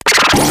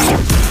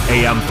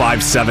AM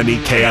 570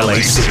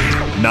 KLAC,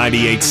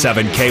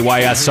 98.7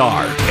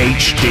 KYSR,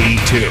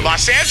 HD2.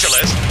 Los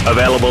Angeles.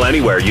 Available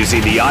anywhere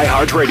using the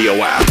iHeartRadio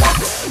app.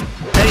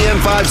 AM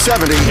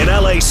 570. An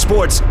LA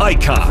sports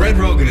icon. Fred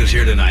Roggin is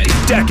here tonight.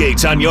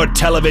 Decades on your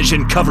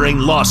television covering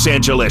Los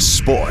Angeles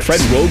sports.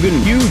 Fred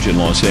Roggin, huge in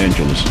Los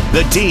Angeles.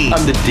 The Dean.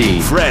 I'm the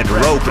Dean. Fred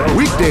Roggin.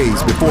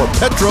 Weekdays before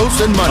Petros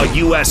and A money.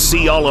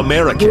 USC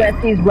All-American.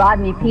 USC's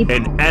Rodney Peete.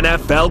 An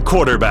NFL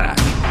quarterback.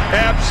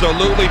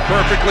 Absolutely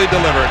perfectly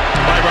delivered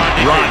by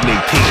Rodney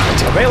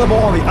Peete. Available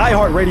on the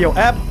iHeartRadio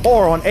app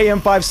or on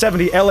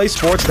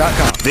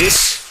AM570LAsports.com.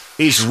 This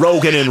is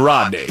Roggin and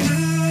Rodney.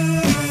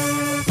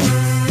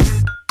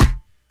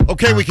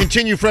 Okay, we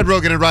continue Fred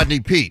Roggin and Rodney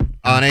Peete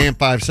on AM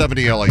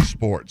 570 LA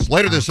Sports.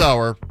 Later this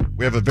hour,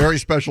 we have a very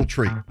special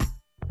treat.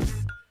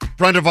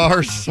 Friend of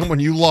ours, someone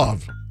you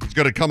love, is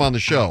going to come on the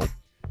show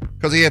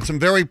because he had some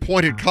very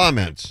pointed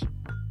comments.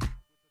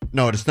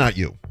 No, it's not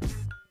you.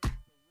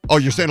 Oh,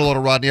 you're saying hello to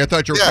Rodney? I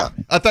thought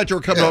you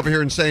were coming over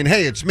here and saying,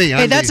 "Hey, it's me."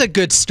 Hey, that's a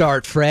good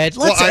start, Fred.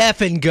 Let's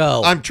effing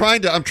go. I'm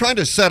trying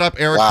to set up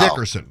Eric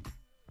Dickerson.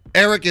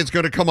 Eric is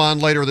going to come on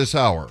later this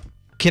hour.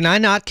 Can I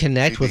not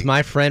connect with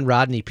my friend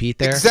Rodney Peete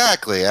there?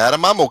 Exactly,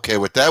 Adam. I'm okay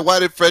with that.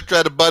 Why did Fred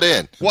try to butt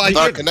in? Well,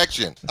 our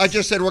connection. I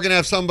just said we're going to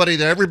have somebody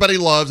that everybody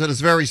loves and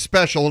is very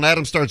special, and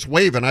Adam starts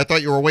waving. I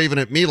thought you were waving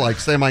at me like,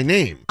 say my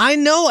name. I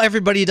know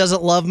everybody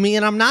doesn't love me,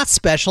 and I'm not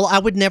special. I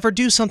would never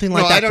do something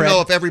like that, I don't Fred.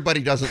 know if everybody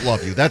doesn't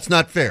love you. That's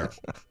not fair.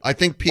 I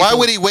think people... Why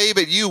would he wave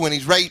at you when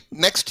he's right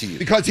next to you?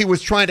 Because he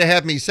was trying to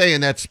have me say,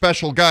 and that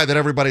special guy that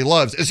everybody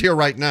loves is here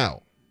right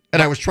now.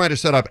 And I was trying to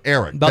set up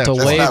Eric. About to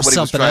wave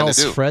something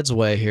else Fred's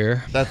way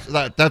here. That's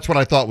what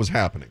I thought was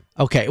happening.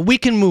 Okay, we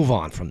can move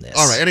on from this.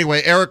 All right,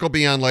 anyway, Eric will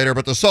be on later,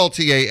 but the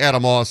Saltier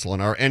Adam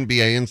Auslund, our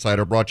NBA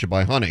insider, brought to you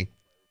by Honey.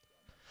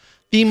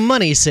 The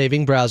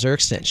money-saving browser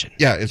extension.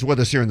 Yeah, it's with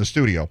us here in the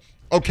studio.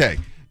 Okay.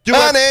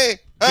 Honey.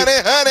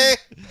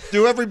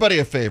 Do everybody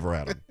a favor,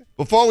 Adam.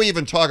 Before we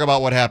even talk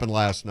about what happened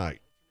last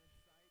night,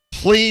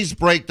 please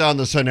break down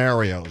the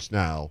scenarios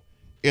now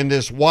in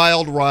this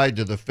wild ride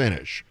to the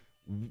finish.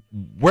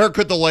 Where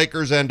could the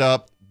Lakers end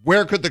up?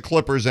 Where could the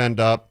Clippers end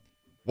up?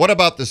 What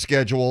about the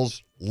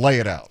schedules? Lay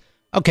it out.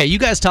 Okay, you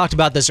guys talked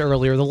about this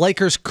earlier. The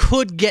Lakers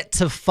could get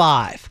to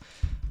 5,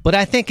 but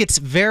I think it's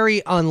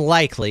very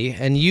unlikely,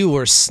 and you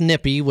were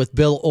snippy with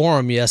Bill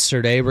Oram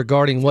yesterday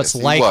regarding what's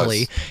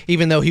likely,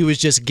 even though he was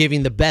just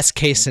giving the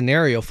best-case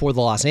scenario for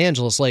the Los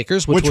Angeles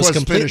Lakers, which was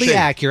completely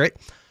accurate.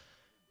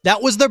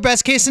 That was their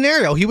best-case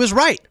scenario. He was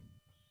right.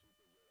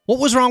 What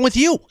was wrong with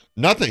you?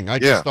 Nothing. I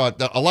just thought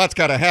that a lot's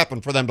got to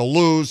happen for them to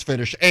lose,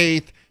 finish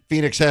 8th.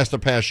 Phoenix has to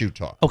pass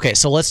Utah. Okay,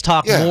 so let's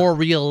talk more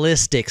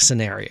realistic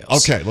scenarios.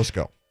 Okay, let's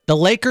go. The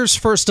Lakers,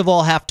 first of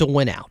all, have to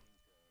win out.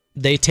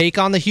 They take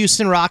on the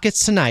Houston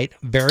Rockets tonight.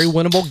 Very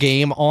winnable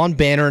game on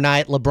banner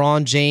night.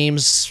 LeBron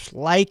James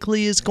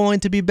likely is going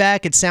to be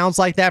back. It sounds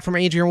like that from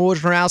Adrian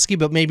Wojnarowski,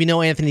 but maybe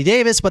no Anthony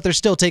Davis, but they're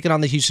still taking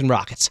on the Houston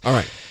Rockets. All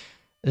right.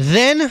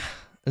 Then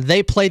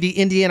they play the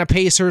Indiana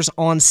Pacers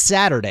on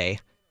Saturday,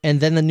 and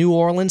then the New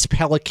Orleans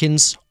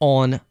Pelicans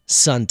on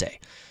Sunday.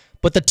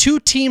 But the two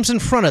teams in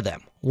front of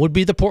them would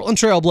be the Portland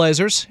Trail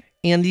Blazers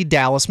and the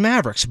Dallas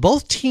Mavericks.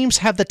 Both teams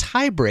have the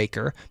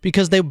tiebreaker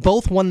because they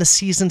both won the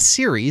season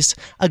series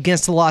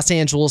against the Los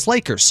Angeles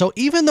Lakers. So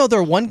even though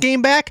they're 1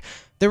 game back,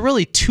 they're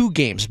really 2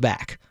 games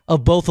back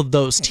of both of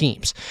those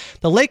teams.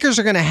 The Lakers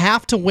are going to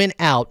have to win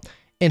out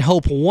and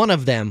hope one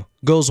of them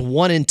goes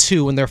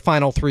 1-2 in their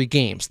final 3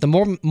 games. The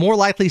more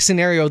likely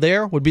scenario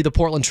there would be the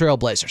Portland Trail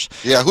Blazers.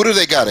 Yeah, who do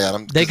they got,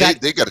 Adam? They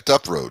got a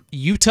tough road.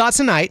 Utah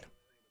tonight,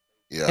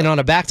 and on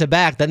a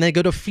back-to-back, then they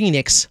go to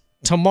Phoenix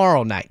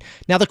tomorrow night.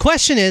 Now, the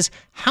question is,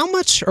 how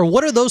much or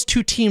what are those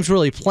two teams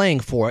really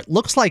playing for? It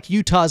looks like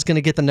Utah is going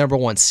to get the number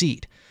 1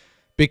 seed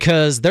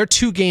because they're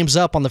 2 games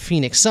up on the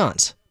Phoenix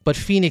Suns. But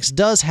Phoenix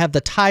does have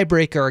the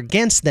tiebreaker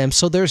against them,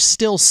 so there's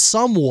still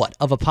somewhat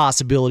of a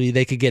possibility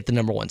they could get the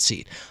number 1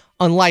 seed.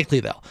 Unlikely,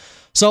 though.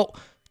 So,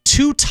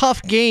 2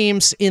 tough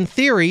games in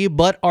theory,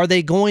 but are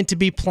they going to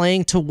be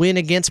playing to win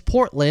against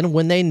Portland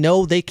when they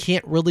know they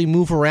can't really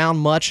move around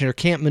much or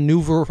can't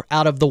maneuver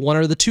out of the 1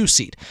 or the 2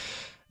 seed?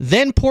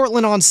 Then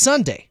Portland on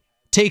Sunday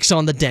takes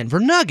on the Denver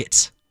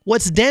Nuggets.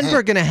 What's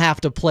Denver going to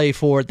have to play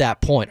for at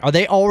that point? Are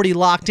they already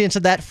locked into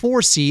that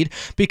 4 seed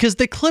because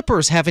the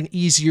Clippers have an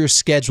easier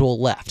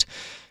schedule left?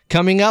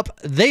 Coming up,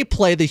 they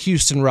play the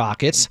Houston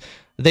Rockets.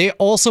 They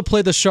also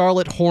play the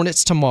Charlotte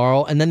Hornets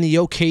tomorrow and then the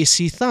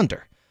OKC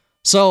Thunder.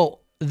 So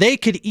they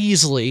could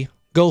easily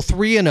go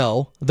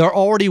 3-0. They're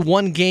already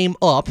 1 game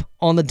up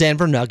on the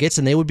Denver Nuggets,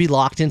 and they would be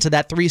locked into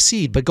that 3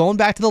 seed. But going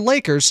back to the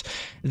Lakers,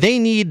 they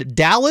need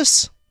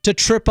Dallas to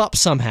trip up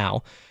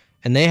somehow.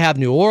 And they have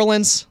New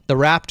Orleans, the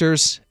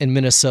Raptors, and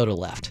Minnesota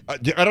left.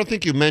 I don't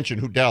think you mentioned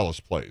who Dallas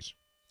plays.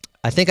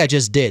 I think I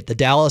just did. The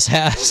Dallas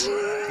has.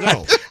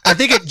 No. I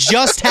think it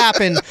just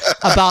happened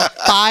about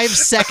 5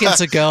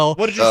 seconds ago.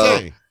 What did you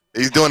say?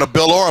 He's doing a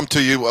Bill Oram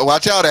to you.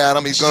 Watch out,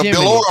 Adam. He's going to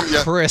Bill Oram you.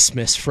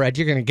 Christmas, Fred.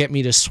 You're going to get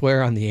me to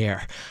swear on the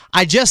air.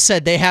 I just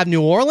said they have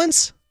New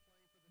Orleans,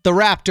 the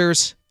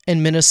Raptors,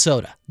 and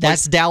Minnesota.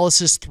 That's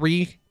Dallas's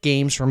 3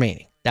 games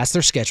remaining. That's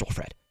their schedule,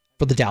 Fred,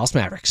 for the Dallas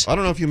Mavericks. I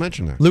don't know if you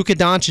mentioned that. Luka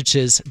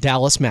Doncic's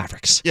Dallas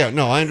Mavericks. Yeah,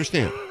 no, I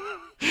understand.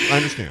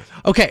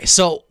 Okay,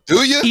 so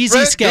do you? Easy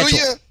Fred, schedule. Do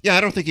you? Yeah,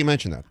 I don't think you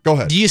mentioned that. Go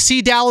ahead. Do you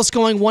see Dallas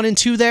going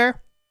 1-2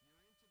 there?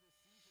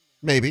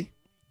 Maybe.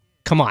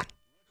 Come on.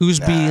 Who's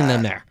beating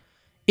them there?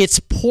 It's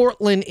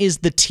Portland is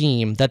the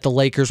team that the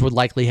Lakers would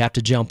likely have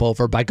to jump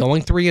over by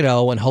going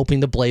 3-0 and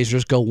hoping the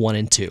Blazers go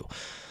 1-2.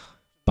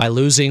 By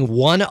losing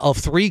 1 of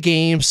 3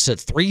 games to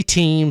 3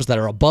 teams that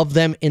are above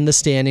them in the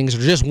standings, or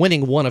just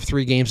winning 1 of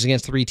 3 games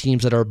against 3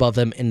 teams that are above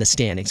them in the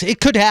standings.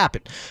 It could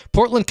happen.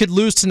 Portland could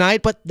lose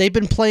tonight, but they've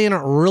been playing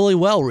really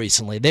well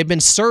recently. They've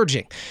been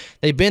surging.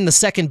 They've been the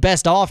second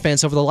best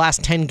offense over the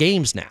last 10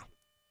 games now.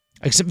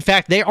 Except, in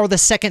fact, they are the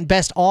second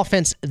best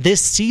offense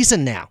this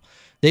season now.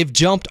 They've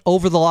jumped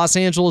over the Los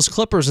Angeles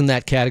Clippers in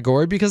that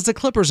category because the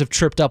Clippers have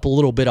tripped up a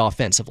little bit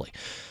offensively.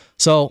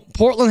 So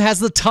Portland has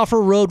the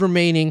tougher road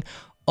remaining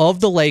of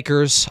the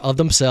Lakers, of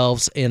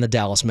themselves, and the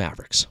Dallas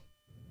Mavericks.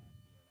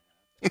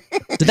 Did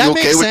that you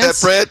make okay sense? with that,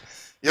 Fred?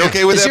 You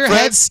okay with Is that, your Fred?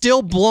 head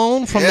still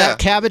blown from that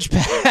Cabbage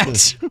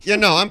Patch? Yeah,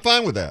 no, I'm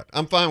fine with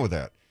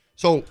that.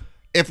 So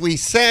if we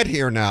sat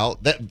here now,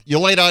 that you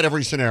laid out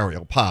every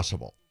scenario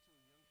possible.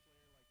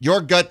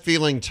 Your gut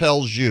feeling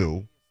tells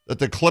you that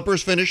the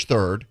Clippers finish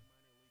 3rd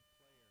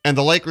and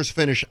the Lakers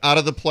finish out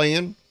of the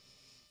play-in?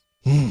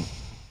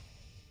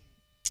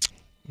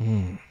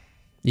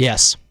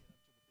 Yes.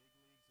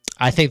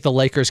 I think the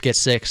Lakers get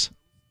 6.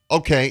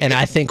 Okay. And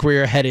I think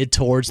we're headed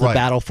towards the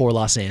battle for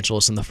Los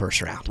Angeles in the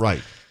first round.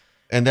 Right.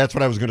 And that's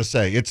what I was going to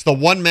say. It's the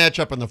one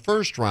matchup in the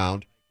first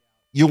round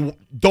you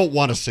don't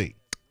want to see.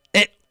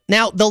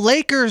 Now, the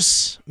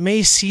Lakers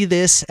may see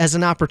this as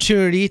an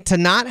opportunity to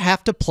not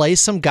have to play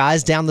some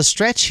guys down the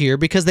stretch here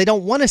because they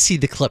don't want to see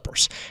the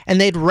Clippers, and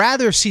they'd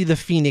rather see the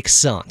Phoenix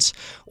Suns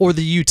or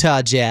the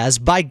Utah Jazz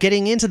by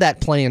getting into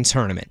that play-in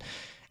tournament.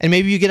 And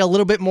maybe you get a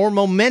little bit more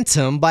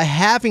momentum by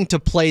having to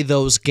play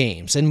those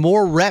games and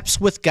more reps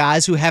with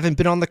guys who haven't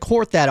been on the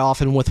court that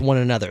often with one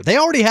another. They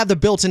already have the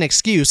built-in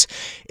excuse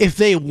if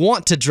they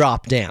want to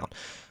drop down.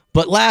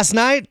 But last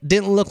night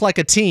didn't look like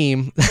a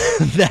team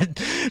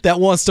that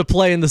wants to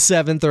play in the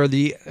 7th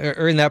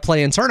or in that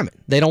play-in tournament.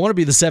 They don't want to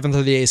be the 7th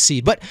or the 8th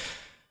seed. But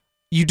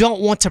you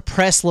don't want to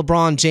press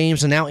LeBron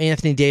James and now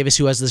Anthony Davis,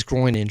 who has this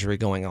groin injury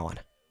going on.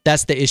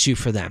 That's the issue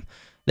for them.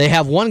 They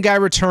have one guy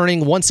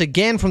returning once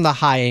again from the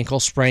high ankle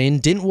sprain.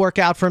 Didn't work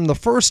out for him the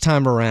first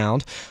time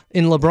around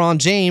in LeBron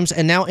James.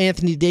 And now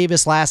Anthony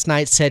Davis last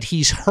night said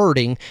he's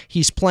hurting.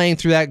 He's playing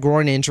through that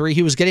groin injury.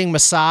 He was getting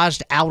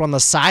massaged out on the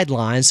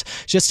sidelines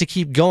just to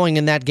keep going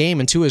in that game.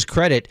 And to his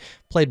credit,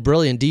 played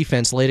brilliant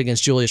defense late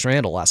against Julius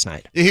Randle last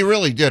night. He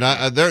really did.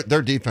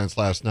 Their defense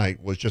last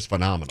night was just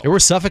phenomenal. They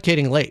were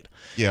suffocating late.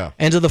 Yeah.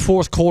 End of the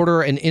fourth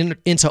quarter and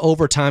into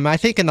overtime. I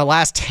think in the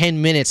last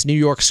 10 minutes, New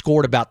York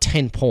scored about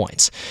 10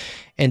 points.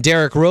 And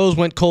Derrick Rose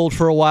went cold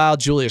for a while.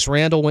 Julius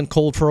Randle went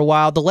cold for a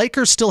while. The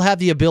Lakers still have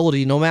the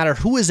ability, no matter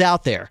who is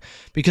out there,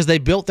 because they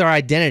built their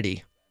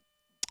identity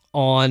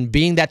on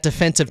being that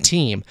defensive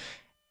team.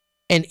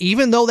 And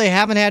even though they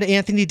haven't had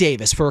Anthony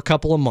Davis for a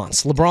couple of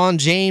months, LeBron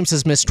James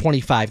has missed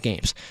 25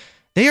 games,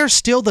 they are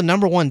still the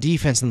number 1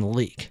 defense in the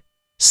league.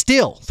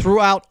 Still,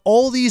 throughout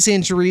all these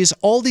injuries,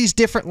 all these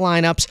different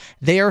lineups,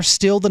 they are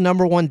still the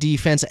number 1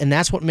 defense, and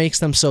that's what makes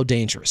them so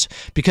dangerous.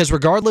 Because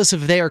regardless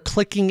if they are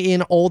clicking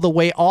in all the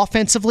way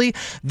offensively,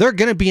 they're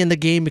going to be in the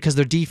game because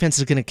their defense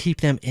is going to keep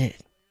them in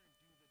it.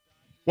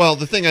 Well,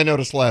 the thing I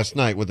noticed last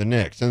night with the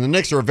Knicks, and the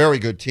Knicks are a very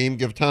good team,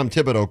 give Tom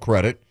Thibodeau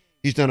credit.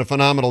 He's done a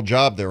phenomenal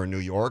job there in New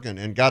York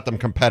and got them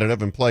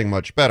competitive and playing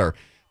much better.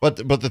 But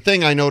the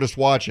thing I noticed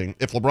watching,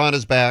 if LeBron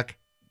is back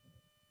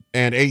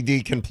and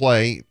AD can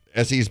play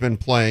as he's been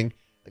playing,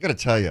 I got to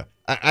tell you,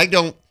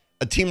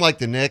 a team like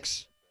the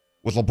Knicks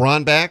with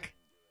LeBron back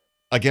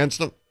against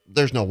them,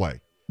 there's no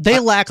way. They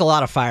lack a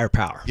lot of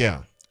firepower.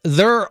 Yeah.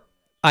 Their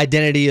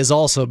identity is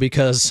also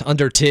because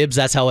under Tibbs,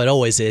 that's how it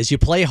always is. You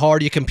play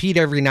hard, you compete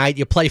every night,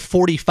 you play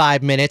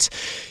 45 minutes.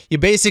 You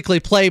basically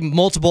play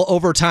multiple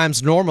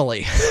overtimes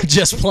normally,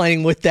 just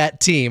playing with that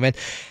team.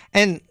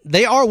 And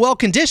they are well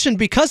conditioned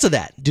because of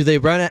that. Do they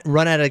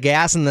run out of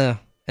gas in the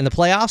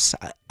playoffs?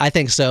 I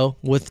think so.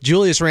 With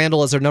Julius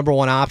Randle as their number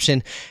 1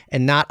 option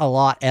and not a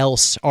lot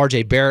else.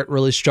 RJ Barrett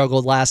really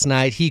struggled last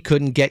night. He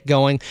couldn't get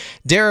going.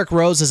 Derrick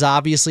Rose has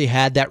obviously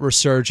had that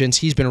resurgence.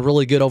 He's been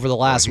really good over the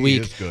last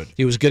week.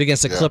 He was good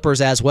against the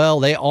Clippers as well.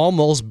 They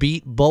almost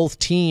beat both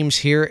teams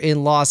here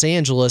in Los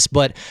Angeles,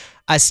 but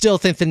I still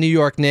think the New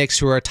York Knicks,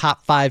 who are a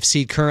top 5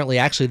 seed currently,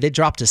 actually, they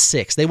dropped to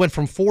 6. They went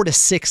from 4 to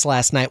 6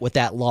 last night with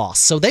that loss.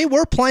 So they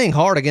were playing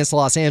hard against the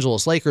Los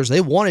Angeles Lakers. They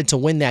wanted to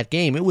win that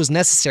game. It was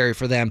necessary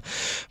for them.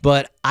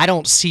 But I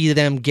don't see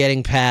them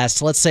getting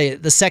past, let's say,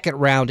 the second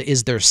round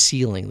is their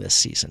ceiling this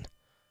season.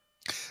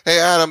 Hey,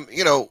 Adam,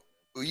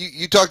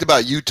 you talked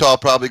about Utah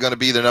probably going to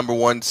be the number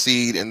 1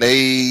 seed, and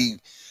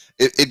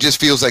it just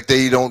feels like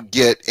they don't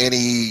get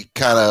any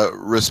kind of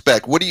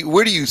respect. Where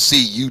do you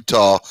see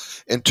Utah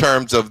in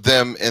terms of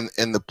them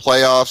in the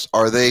playoffs?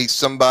 Are they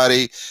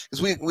somebody?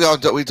 Because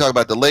we talk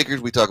about the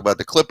Lakers, we talk about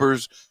the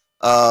Clippers.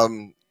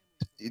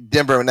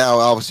 Denver now,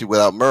 obviously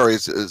without Murray,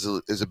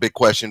 is a big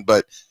question,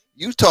 but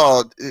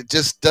Utah, it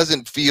just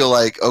doesn't feel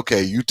like,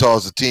 okay, Utah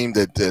is a team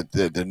that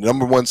the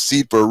number one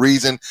seed for a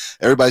reason.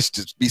 Everybody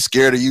should be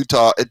scared of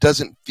Utah. It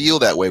doesn't feel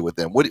that way with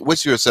them.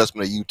 What's your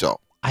assessment of Utah?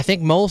 I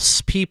think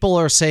most people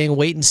are saying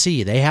wait and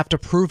see. They have to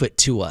prove it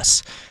to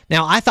us.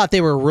 Now, I thought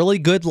they were really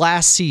good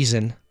last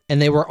season,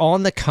 and they were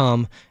on the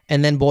come,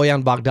 and then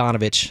Bojan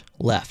Bogdanovic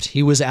left.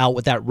 He was out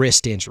with that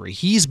wrist injury.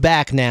 He's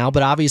back now,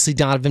 but obviously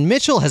Donovan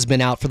Mitchell has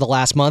been out for the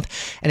last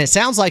month, and it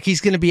sounds like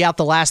he's going to be out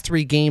the last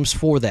 3 games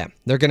for them.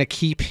 They're going to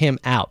keep him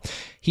out.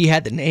 He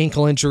had an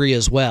ankle injury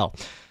as well.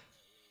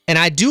 And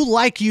I do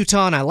like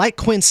Utah, and I like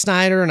Quinn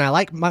Snyder, and I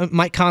like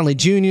Mike Conley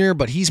Jr.,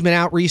 but he's been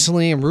out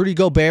recently, and Rudy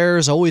Gobert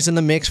is always in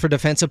the mix for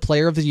Defensive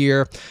Player of the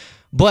Year.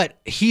 But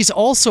he's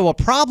also a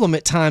problem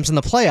at times in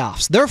the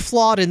playoffs. They're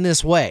flawed in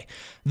this way.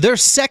 Their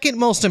second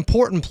most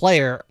important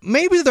player,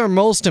 maybe their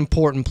most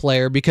important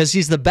player because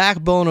he's the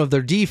backbone of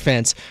their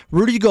defense,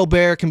 Rudy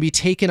Gobert, can be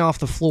taken off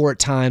the floor at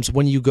times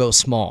when you go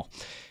small.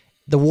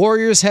 The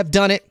Warriors have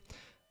done it.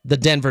 The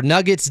Denver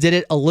Nuggets did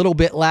it a little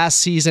bit last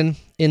season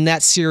in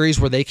that series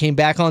where they came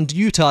back on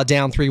Utah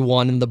down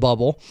 3-1 in the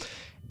bubble.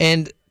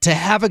 And to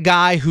have a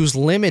guy who's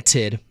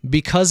limited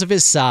because of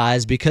his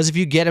size, because if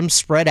you get him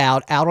spread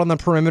out on the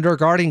perimeter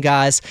guarding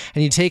guys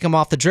and you take him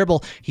off the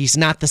dribble, he's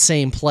not the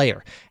same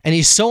player. And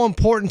he's so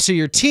important to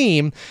your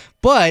team,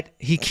 but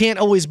he can't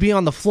always be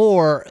on the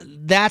floor.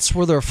 That's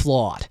where they're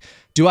flawed.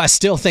 Do I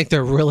still think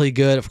they're really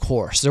good? Of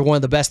course. They're one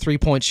of the best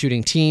three-point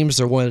shooting teams.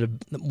 They're one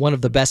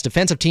of the best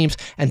defensive teams,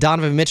 and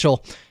Donovan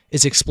Mitchell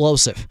is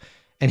explosive.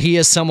 And he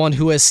is someone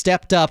who has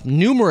stepped up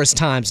numerous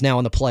times now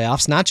in the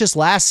playoffs, not just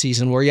last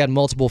season where he had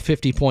multiple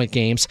 50-point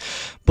games,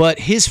 but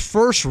his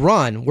first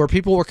run where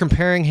people were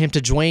comparing him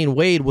to Dwayne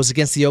Wade was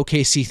against the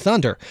OKC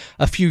Thunder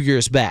a few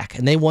years back.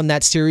 And they won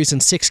that series in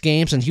 6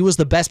 games, and he was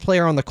the best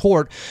player on the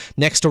court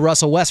next to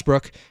Russell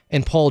Westbrook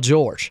and Paul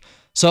George.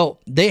 So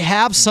they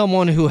have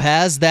someone who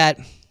has that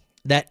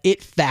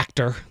it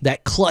factor,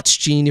 that clutch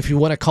gene, if you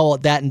want to call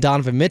it that, in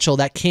Donovan Mitchell,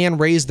 that can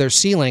raise their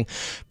ceiling.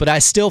 But I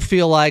still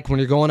feel like when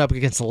you're going up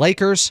against the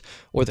Lakers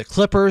or the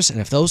Clippers,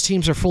 and if those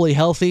teams are fully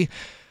healthy,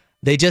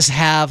 they just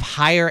have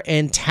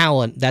higher-end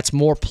talent that's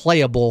more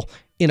playable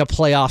in a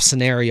playoff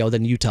scenario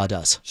than Utah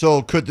does.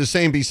 So could the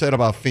same be said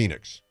about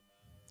Phoenix?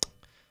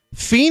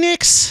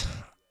 Phoenix,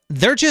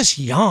 they're just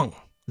young.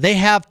 They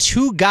have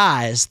 2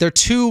 guys, their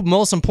 2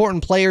 most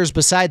important players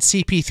besides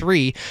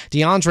CP3,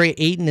 DeAndre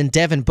Ayton and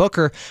Devin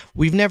Booker.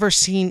 We've never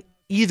seen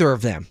either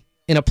of them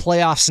in a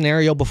playoff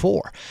scenario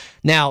before.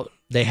 Now,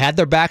 they had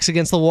their backs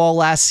against the wall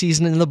last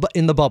season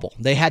in the bubble.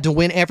 They had to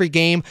win every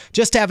game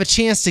just to have a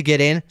chance to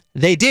get in.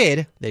 They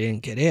did. They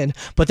didn't get in,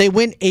 but they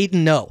went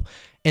 8-0.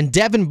 And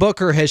Devin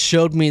Booker has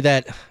showed me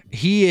that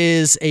he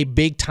is a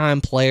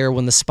big-time player.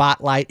 When the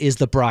spotlight is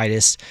the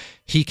brightest,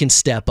 he can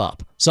step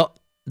up. So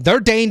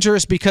they're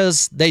dangerous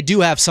because they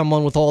do have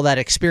someone with all that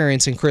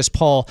experience in Chris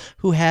Paul,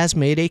 who has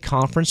made a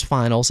conference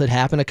finals. It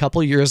happened a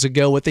couple years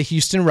ago with the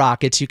Houston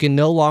Rockets. You can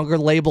no longer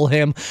label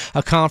him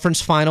a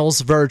conference finals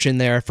virgin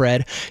there,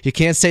 Fred. You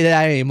can't say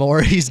that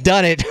anymore. He's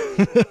done it.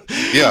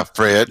 Yeah,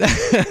 Fred.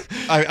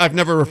 I've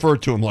never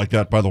referred to him like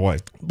that, by the way.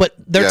 But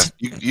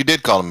you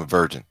did call him a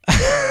virgin.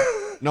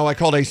 No, I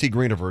called AC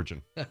Green a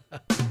virgin.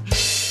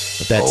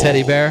 With that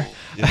teddy bear?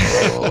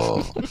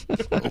 Oh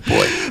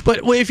boy.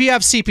 But if you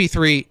have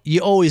CP3,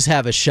 you always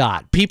have a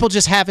shot. People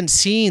just haven't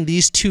seen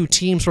these 2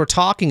 teams we're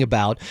talking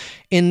about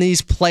in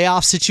these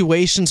playoff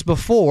situations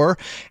before,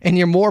 and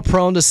you're more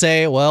prone to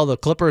say, well, the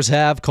Clippers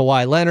have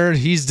Kawhi Leonard.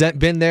 He's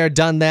been there,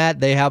 done that.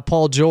 They have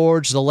Paul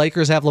George. The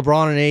Lakers have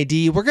LeBron and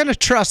AD. We're going to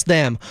trust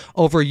them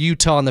over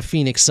Utah and the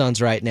Phoenix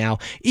Suns right now,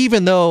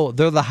 even though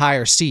they're the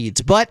higher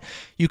seeds. But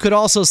you could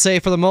also say,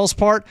 for the most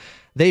part,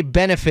 they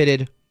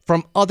benefited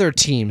from other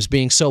teams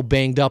being so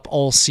banged up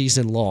all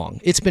season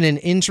long. It's been an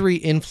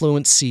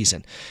injury-influenced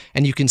season,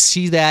 and you can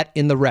see that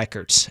in the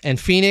records. And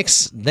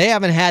Phoenix, they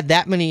haven't had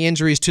that many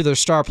injuries to their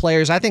star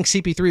players. I think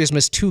CP3 has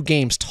missed 2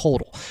 games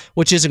total,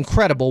 which is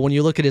incredible when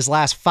you look at his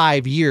last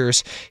 5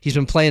 years. He's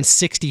been playing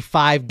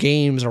 65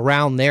 games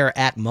around there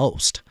at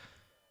most.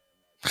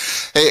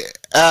 Hey,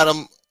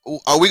 Adam,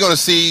 are we going to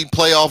see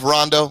playoff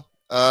Rondo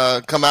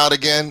come out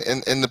again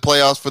in the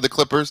playoffs for the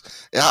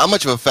Clippers? How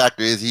much of a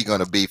factor is he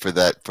going to be for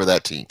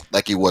that team,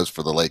 like he was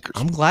for the Lakers?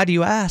 I'm glad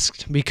you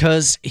asked,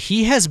 because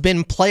he has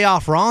been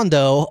playoff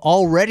Rondo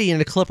already in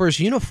the Clippers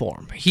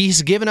uniform.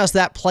 He's given us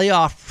that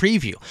playoff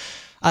preview.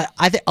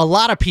 I think a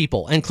lot of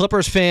people, and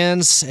Clippers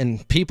fans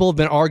and people, have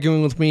been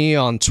arguing with me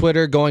on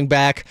Twitter going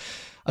back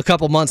a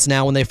couple months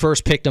now when they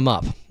first picked him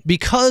up.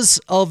 Because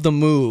of the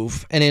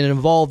move, and it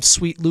involved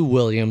Sweet Lou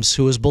Williams,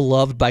 who is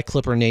beloved by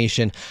Clipper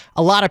Nation,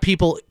 a lot of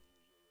people,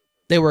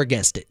 they were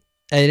against it.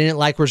 They didn't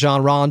like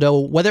Rajon Rondo,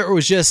 whether it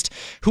was just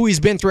who he's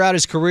been throughout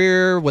his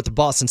career with the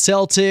Boston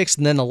Celtics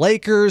and then the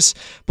Lakers,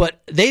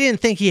 but they didn't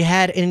think he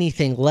had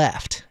anything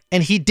left.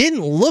 And he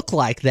didn't look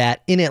like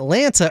that in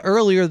Atlanta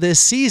earlier this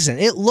season.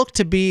 It looked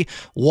to be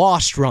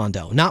washed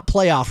Rondo, not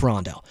playoff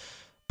Rondo.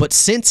 But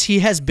since he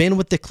has been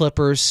with the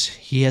Clippers,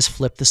 he has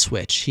flipped the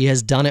switch. He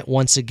has done it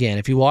once again.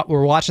 If you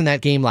were watching that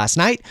game last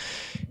night,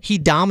 he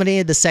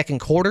dominated the second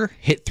quarter,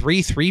 hit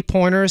 3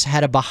 3-pointers,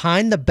 had a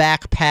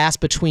behind-the-back pass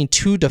between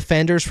 2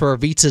 defenders for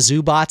Ivica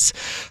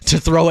Zubac to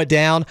throw it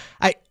down.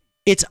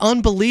 It's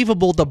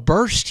unbelievable the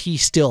burst he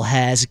still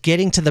has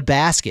getting to the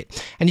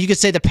basket. And you could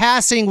say the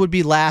passing would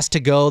be last to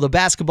go, the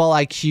basketball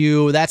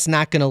IQ, that's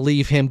not going to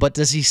leave him, but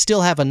does he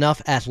still have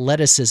enough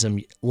athleticism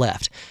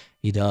left?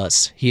 He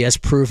does. He has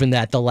proven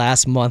that the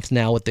last month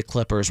now with the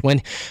Clippers.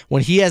 When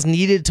he has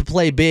needed to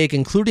play big,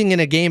 including in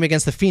a game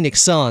against the Phoenix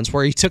Suns,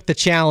 where he took the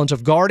challenge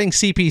of guarding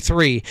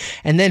CP3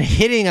 and then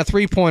hitting a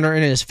 3-pointer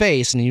in his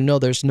face, and you know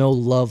there's no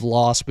love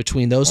lost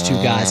between those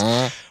two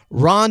guys.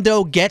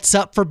 Rondo gets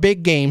up for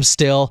big games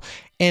still,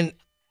 and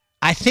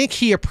I think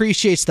he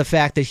appreciates the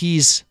fact that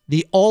he's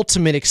the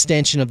ultimate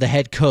extension of the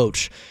head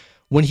coach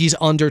when he's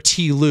under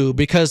T. Lue,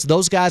 because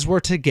those guys were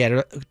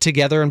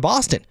together in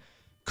Boston.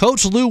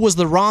 Coach Lue was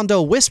the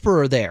Rondo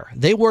whisperer there.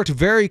 They worked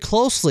very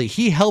closely.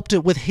 He helped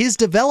it with his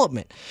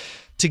development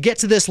to get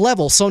to this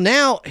level. So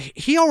now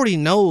he already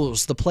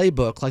knows the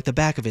playbook like the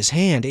back of his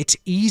hand. It's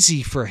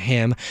easy for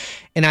him,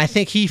 and I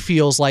think he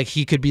feels like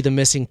he could be the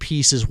missing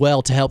piece as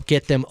well to help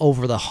get them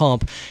over the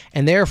hump.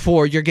 And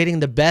therefore, you're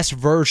getting the best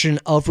version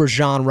of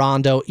Rajon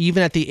Rondo,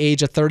 even at the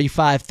age of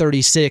 35,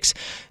 36,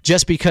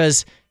 just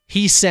because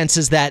he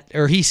senses that,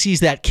 or he sees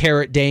that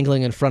carrot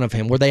dangling in front of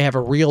him where they have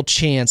a real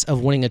chance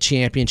of winning a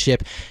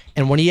championship.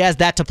 And when he has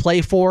that to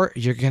play for,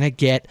 you're going to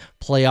get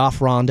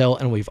playoff Rondo,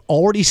 and we've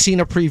already seen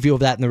a preview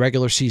of that in the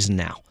regular season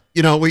now.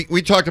 You know,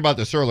 we talked about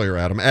this earlier,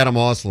 Adam. Adam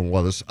Auslund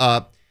with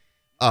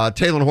us.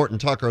 Taylor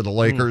Horton-Tucker of the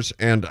Lakers,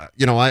 and,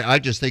 I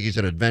just think he's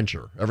an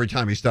adventure every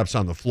time he steps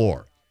on the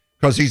floor,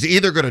 because he's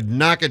either going to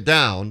knock it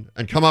down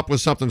and come up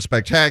with something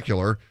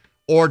spectacular,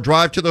 or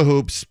drive to the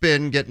hoop,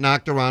 spin, get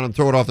knocked around, and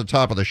throw it off the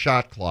top of the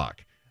shot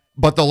clock.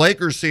 But the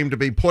Lakers seem to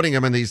be putting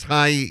him in these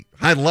high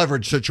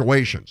leverage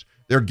situations.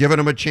 They're giving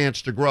him a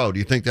chance to grow. Do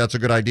you think that's a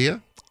good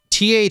idea?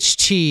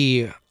 THT,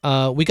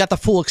 we got the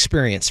full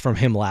experience from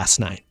him last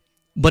night,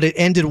 but it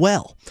ended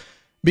well.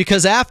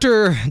 Because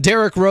after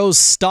Derrick Rose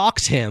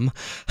stalked him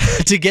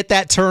to get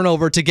that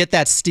turnover, to get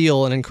that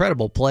steal, an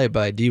incredible play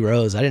by D.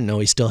 Rose. I didn't know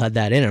he still had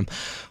that in him.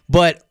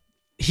 But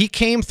he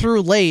came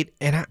through late,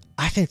 and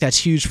I think that's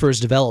huge for his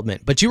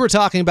development. But you were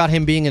talking about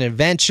him being an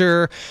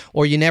adventure,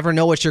 or you never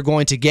know what you're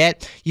going to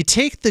get. You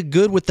take the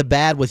good with the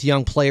bad with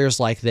young players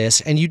like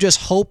this, and you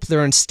just hope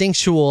they're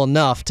instinctual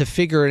enough to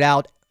figure it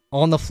out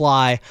on the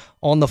fly,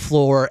 on the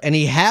floor, and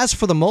he has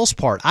for the most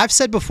part. I've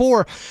said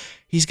before,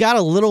 he's got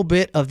a little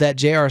bit of that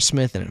J.R.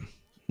 Smith in him.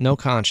 No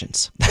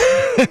conscience.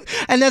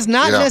 And that's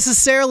not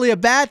necessarily a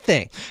bad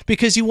thing,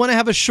 because you want to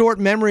have a short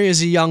memory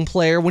as a young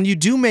player when you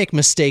do make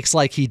mistakes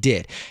like he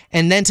did.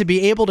 And then to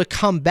be able to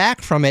come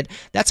back from it,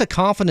 that's a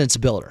confidence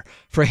builder.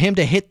 For him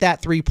to hit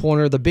that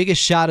 3-pointer, the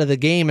biggest shot of the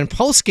game, and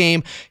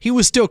post-game, he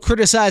was still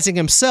criticizing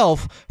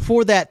himself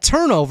for that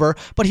turnover,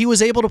 but he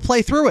was able to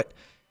play through it.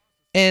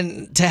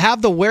 And to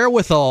have the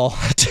wherewithal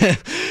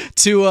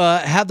to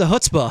have the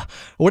chutzpah,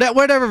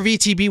 whatever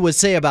VTB would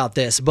say about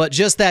this, but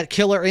just that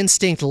killer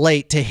instinct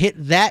late to hit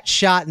that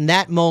shot in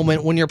that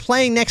moment when you're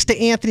playing next to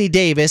Anthony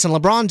Davis and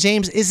LeBron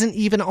James isn't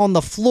even on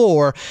the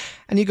floor,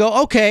 and you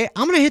go, okay,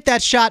 I'm going to hit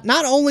that shot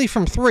not only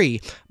from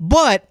 3,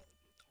 but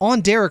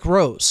on Derrick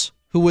Rose,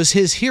 who was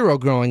his hero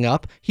growing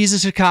up. He's a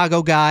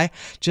Chicago guy,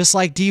 just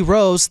like D.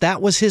 Rose.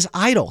 That was his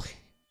idol.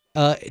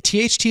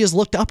 THT has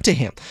looked up to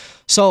him.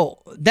 So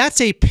that's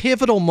a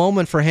pivotal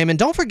moment for him. And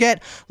don't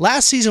forget,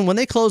 last season when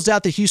they closed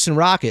out the Houston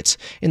Rockets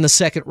in the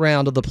second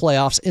round of the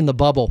playoffs in the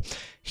bubble,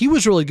 he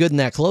was really good in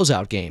that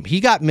closeout game. He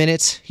got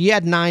minutes. He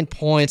had 9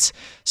 points.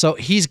 So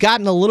he's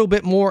gotten a little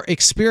bit more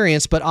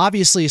experience, but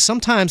obviously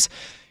sometimes,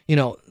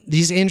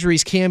 these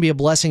injuries can be a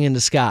blessing in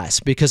disguise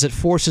because it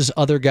forces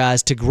other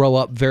guys to grow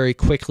up very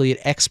quickly. It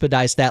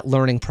expedites that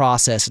learning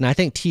process. And I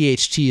think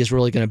THT is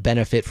really going to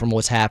benefit from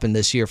what's happened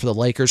this year for the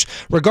Lakers.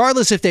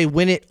 Regardless if they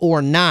win it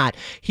or not,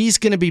 he's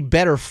going to be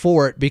better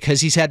for it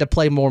because he's had to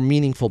play more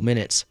meaningful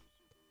minutes.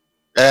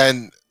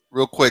 And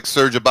real quick,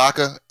 Serge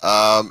Ibaka,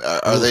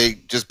 are they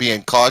just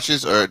being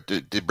cautious or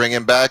to bring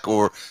him back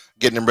or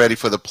getting him ready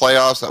for the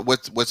playoffs?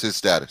 What's his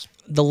status?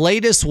 The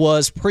latest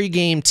was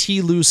pregame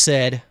T. Lue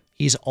said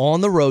he's on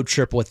the road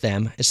trip with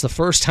them. It's the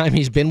first time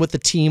he's been with the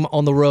team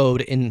on the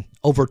road in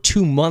over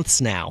 2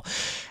 months now.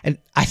 And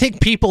I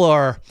think people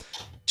are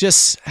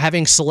just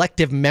having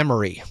selective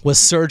memory with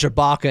Serge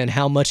Ibaka and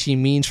how much he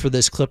means for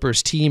this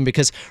Clippers team.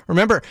 Because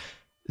remember,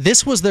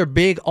 this was their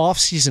big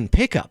offseason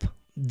pickup.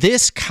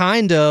 This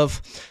kind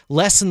of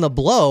lessened the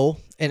blow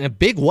in a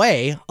big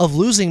way of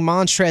losing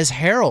Montrezl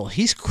Harrell.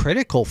 He's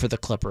critical for the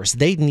Clippers.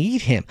 They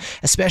need him,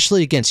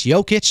 especially against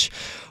Jokic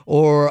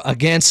or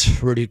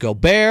against Rudy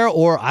Gobert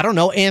or, I don't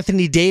know,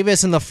 Anthony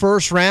Davis in the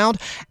first round.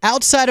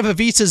 Outside of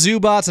Ivica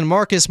Zubac and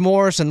Marcus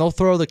Morris, and they'll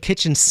throw the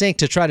kitchen sink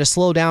to try to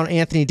slow down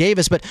Anthony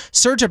Davis. But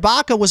Serge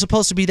Ibaka was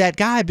supposed to be that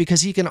guy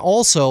because he can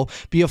also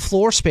be a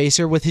floor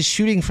spacer with his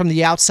shooting from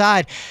the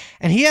outside.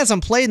 And he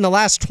hasn't played in the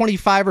last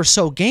 25 or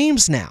so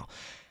games now.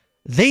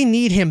 They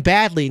need him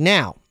badly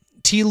now.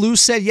 T. Lue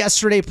said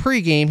yesterday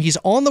pregame he's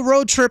on the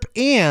road trip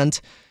and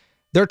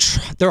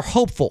they're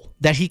hopeful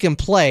that he can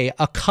play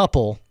a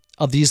couple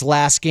of these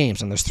last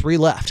games, and there's 3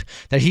 left,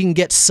 that he can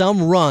get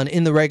some run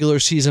in the regular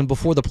season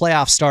before the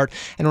playoffs start.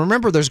 And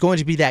remember, there's going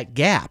to be that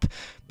gap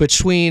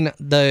between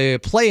the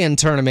play-in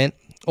tournament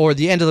or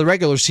the end of the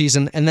regular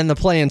season and then the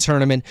play-in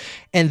tournament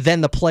and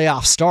then the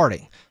playoffs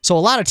starting. So a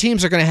lot of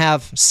teams are going to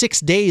have 6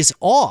 days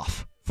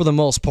off for the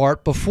most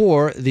part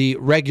before the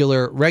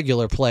regular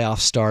playoffs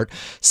start,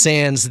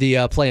 sans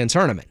the play-in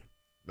tournament.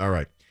 All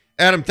right.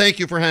 Adam, thank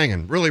you for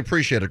hanging. Really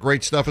appreciate it.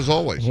 Great stuff as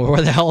always. Well,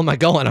 where the hell am I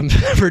going? I'm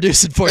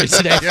producing for you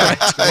today. Yeah,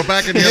 go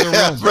back in the other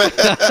room.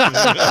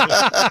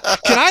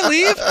 Can I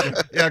leave?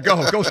 Yeah,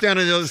 go stand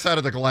on the other side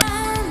of the glass.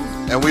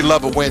 And we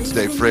love a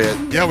Wednesday,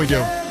 Fred. Yeah, we do.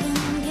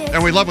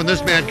 And we love when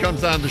this man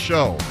comes on the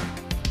show.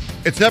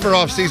 It's never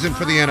off season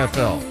for the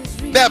NFL.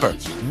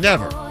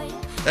 Never.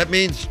 That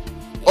means...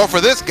 Or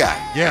for this guy.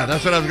 Yeah,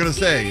 that's what I was going to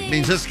say. It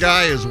means this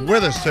guy is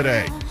with us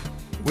today.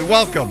 We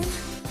welcome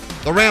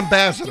the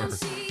Rambassador,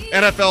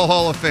 NFL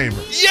Hall of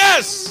Famer.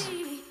 Yes!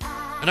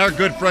 And our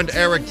good friend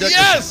Eric Dickerson.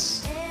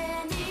 Yes!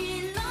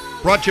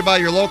 Brought to you by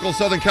your local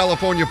Southern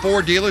California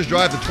Ford dealers.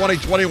 Drive the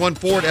 2021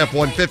 Ford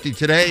F-150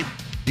 today.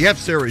 The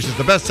F-Series is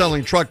the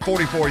best-selling truck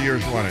 44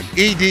 years running.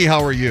 ED, how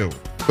are you?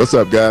 What's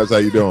up, guys? How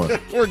you doing?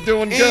 We're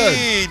doing good.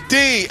 ED.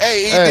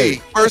 Hey,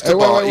 ED. First of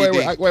all,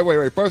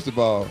 wait. First of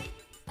all,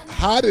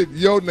 how did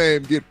your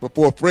name get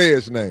before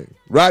Fred's name?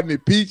 Rodney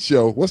Peete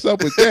Show. What's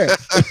up with that?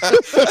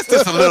 That's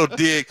just a little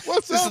dig.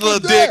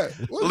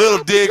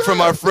 Little dig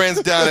from our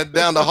friends down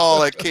the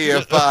hall at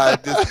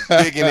KF5, just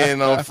digging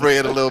in on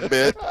Fred a little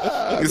bit.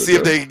 You see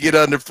if they can get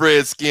under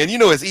Fred's skin. You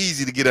know it's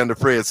easy to get under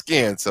Fred's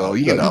skin, so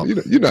you know.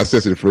 You're not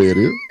sensitive, Fred,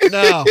 is?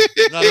 No,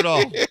 not at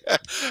all.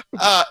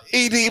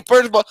 ED,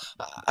 first of all,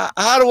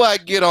 how do I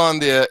get on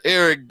the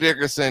Eric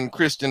Dickerson,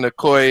 Christian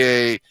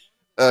Okoye,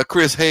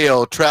 Chris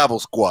Hale travel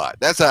squad?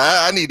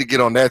 I need to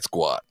get on that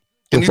squad.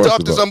 Can you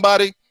talk to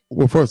somebody?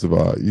 Well, first of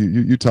all,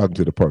 you talking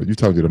to the part. You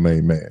talking to the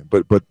main man.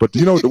 But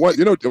you know what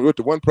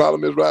the one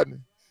problem is, Rodney?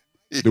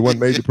 The one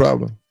major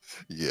problem.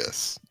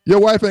 Yes. Your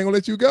wife ain't gonna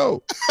let you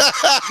go.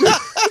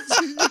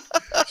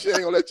 She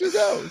ain't gonna let you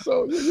go.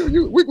 So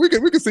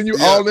we can send you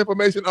all the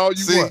information all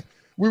you want.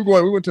 We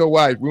went to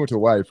Hawaii. We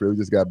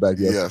just got back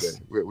yesterday.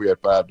 Yes. We had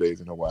 5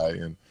 days in Hawaii,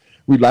 and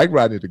we'd like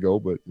Rodney to go,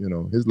 but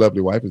his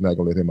lovely wife is not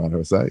going to let him out of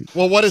her sight.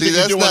 Well, what is it?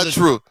 That's not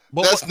true.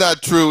 That's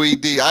not true,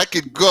 ED. I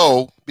could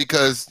go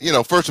because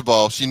first of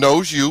all, she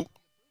knows you,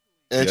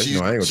 and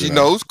she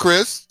knows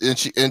Chris,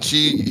 and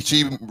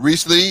she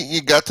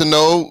recently got to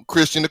know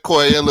Christian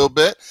Okoye a little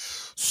bit.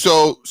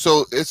 So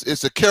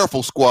it's a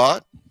careful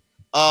squad.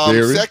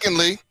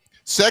 Secondly,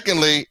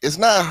 it's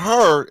not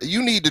her.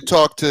 You need to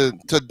talk to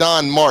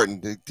Don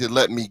Martin to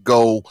let me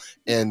go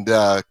and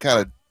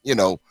kind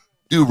of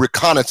do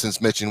reconnaissance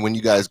mission when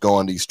you guys go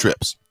on these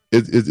trips.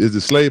 Is the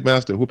slave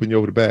master whooping you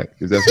over the back?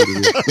 Is that what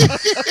it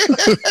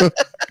is?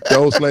 The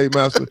old slave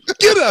master?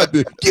 Get out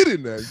there. Get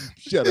in there.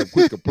 Shut up.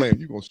 Quit complaining.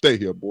 You're going to stay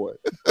here, boy.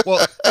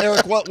 Well,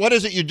 Eric, what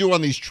is it you do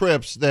on these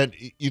trips that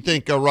you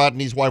think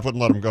Rodney's wife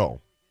wouldn't let him go?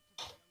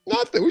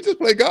 Nothing. We just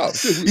play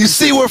golf. You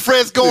see where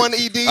Fred's going,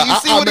 ED? You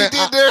see what he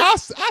did there? I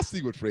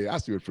see what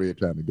Fred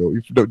trying to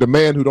go. The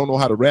man who don't know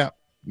how to rap,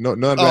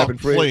 none-rapping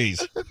Fred.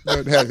 Please.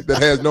 That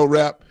has no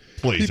rap.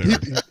 Please,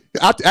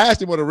 I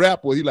asked him what a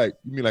rap was. He like,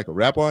 you mean like a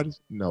rap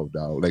artist? No,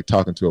 dog. Like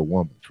talking to a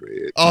woman,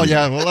 Fred. Oh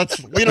yeah, well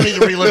we don't need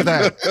to relive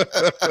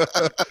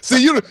that.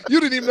 See, you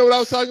didn't even know what I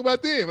was talking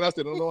about then. When I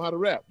said I don't know how to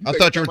rap. I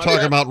thought you were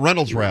talking about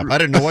Reynolds rap. I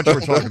didn't know what you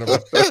were talking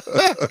about.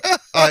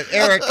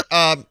 Eric,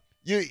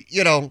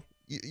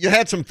 you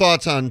had some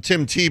thoughts on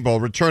Tim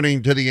Tebow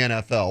returning to the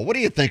NFL. What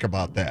do you think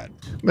about that?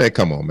 Man,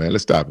 come on, man.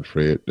 Let's stop it,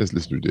 Fred. This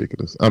is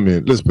ridiculous. I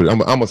mean, let's put it. I'm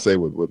gonna say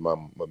what my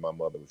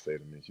mother would say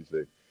to me. She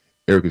said,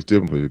 Eric is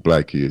different with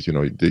black kids.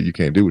 You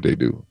can't do what they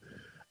do.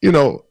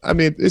 I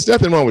mean, it's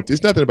nothing wrong with.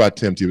 It's nothing about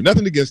Tim Tebow.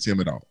 Nothing against him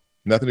at all.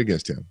 Nothing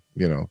against him.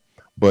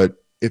 But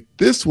if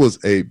this was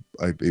a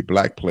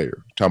black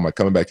player talking about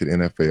coming back to the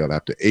NFL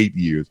after 8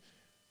 years,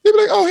 they'd be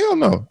like, oh hell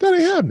no, that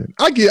ain't happening.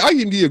 I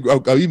can give you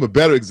a even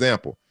better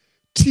example.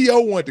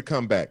 T.O. wanted to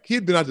come back. He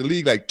had been out of the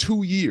league like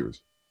 2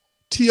 years.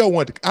 T.O.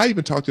 wanted to. I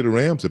even talked to the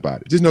Rams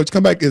about it. Just to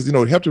come back as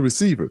help the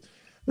receivers.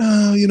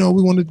 No,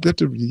 we want to get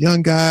the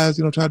young guys.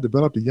 Try to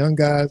develop the young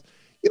guys.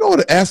 You know what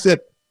an asset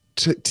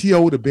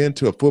T.O. would have been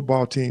to a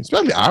football team,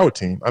 especially our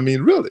team. I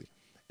mean, really.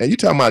 And you're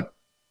talking about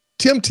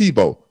Tim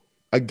Tebow,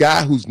 a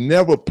guy who's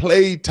never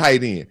played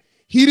tight end.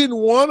 He didn't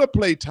want to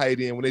play tight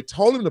end when they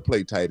told him to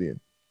play tight end.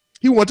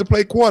 He wanted to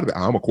play quarterback.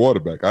 I'm a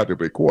quarterback. I have to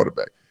play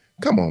quarterback.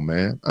 Come on,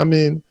 man. I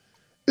mean,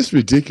 it's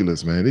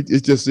ridiculous, man. It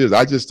just is.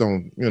 I just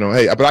don't,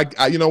 hey, but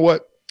I you know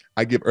what?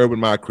 I give Urban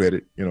Meyer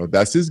credit.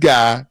 That's his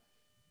guy.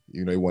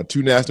 He won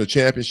 2 national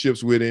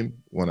championships with him,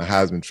 won a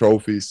Heisman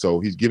Trophy, so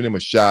he's giving him a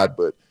shot.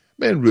 But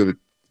man, really,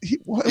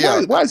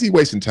 why is he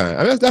wasting time?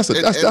 I mean, that's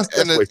wasting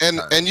time.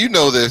 And you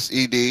know this,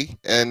 ED,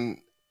 and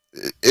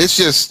it's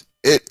just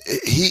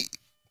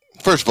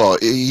First of all,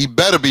 he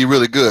better be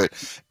really good,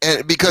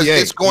 and because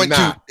it's going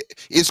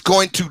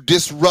to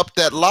disrupt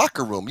that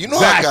locker room. You know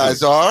how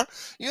guys are.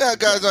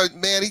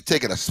 Man, he's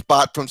taking a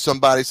spot from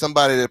somebody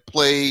that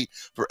played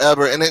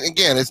forever. And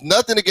again, it's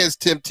nothing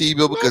against Tim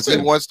Tebow because he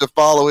wants to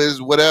follow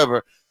his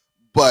whatever,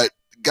 but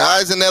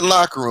guys in that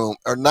locker room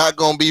are not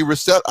going to be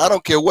receptive. I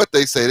don't care what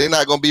they say; they're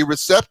not going to be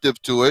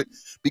receptive to it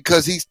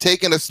because he's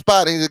taking a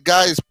spot. And the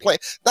guy is playing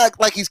not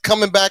like he's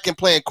coming back and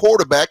playing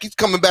quarterback. He's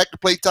coming back to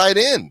play tight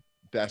end.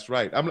 That's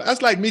right.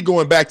 That's like me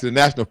going back to the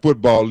National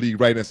Football League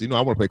right now and saying,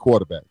 I want to play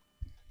quarterback.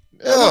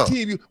 Yeah.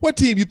 What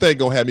team you think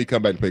going to have me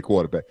come back to play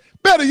quarterback?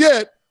 Better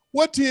yet,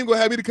 what team going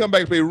to have me to come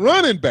back and play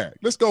running back?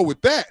 Let's go with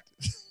that.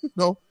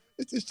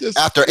 It's just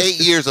after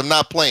 8 years of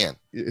not playing.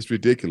 It's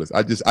ridiculous.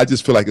 I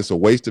just feel like it's a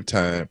waste of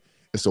time.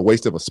 It's a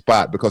waste of a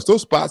spot because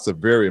those spots are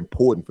very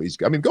important for each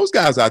guy. I mean, those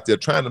guys out there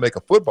trying to make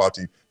a football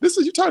team,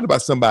 you're talking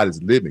about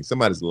somebody's living,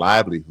 somebody's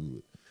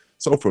livelihood.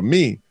 So for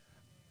me,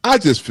 I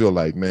just feel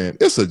like, man,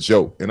 it's a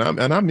joke, and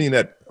I mean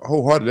that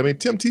wholeheartedly. I mean,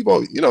 Tim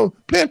Tebow,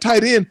 playing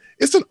tight end,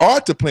 it's an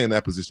art to play in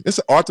that position. It's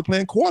an art to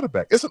playing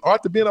quarterback. It's an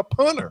art to being a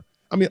punter.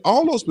 I mean,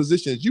 all those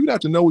positions, you have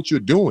to know what you're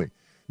doing.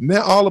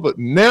 Now, all of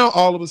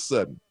a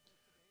sudden,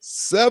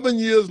 7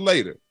 years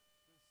later,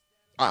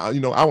 I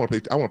want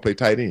to play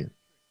tight end.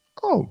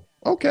 Oh,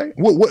 okay.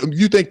 What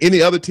you think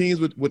any other teams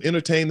would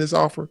entertain this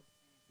offer?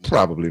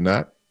 Probably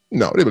not.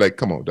 No, they'd be like,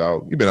 come on,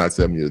 dog. You've been out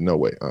 7 years. No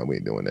way. We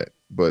ain't doing that.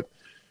 But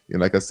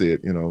like I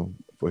said,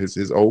 for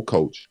his old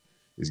coach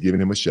is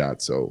giving him a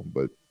shot. So,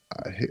 but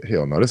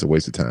hell no, that's a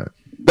waste of time.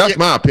 That's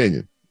my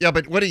opinion. Yeah,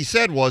 but what he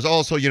said was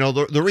also,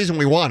 the reason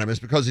we want him is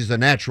because he's a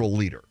natural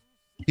leader.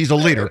 He's a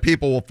leader.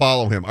 People will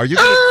follow him. Are you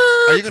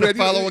going to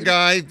follow a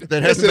guy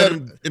that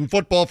hasn't been in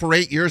football for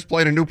 8 years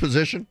playing a new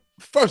position?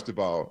 First of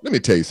all, let me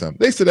tell you something.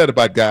 They say that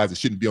about guys that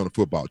shouldn't be on a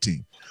football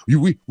team.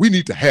 We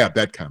need to have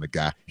that kind of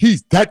guy.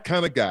 He's that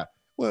kind of guy.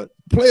 Well,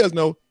 players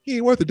know he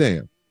ain't worth a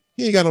damn.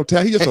 He ain't got no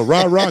talent. He's just a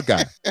rah-rah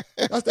guy.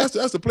 That's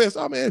the players.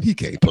 Oh, man, he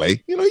can't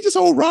play. He's just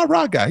an old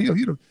rah-rah guy. He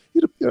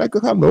like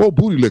an old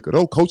booty licker,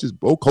 old coach's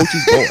boy.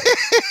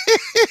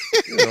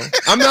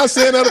 I'm not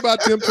saying that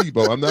about Tim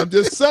Tebow. I'm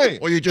just saying.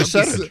 Well, you just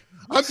said it.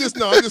 I'm just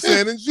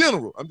saying in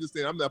general. I'm just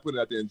saying I'm not putting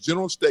it out there in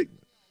general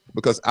statement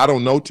because I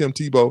don't know Tim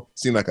Tebow.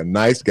 Seemed like a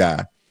nice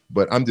guy,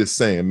 but I'm just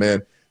saying,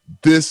 man,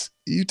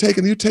 you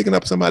taking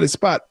up somebody's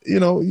spot.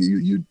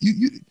 You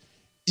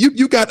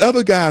got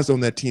other guys on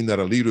that team that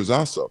are leaders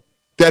also.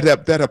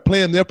 That are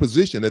playing their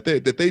position that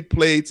they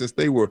played since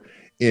they were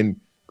in,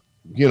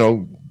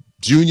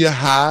 junior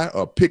high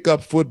or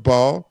pickup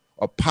football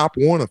or Pop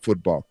Warner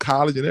football,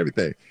 college and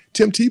everything.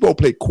 Tim Tebow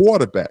played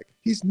quarterback.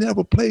 He's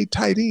never played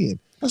tight end.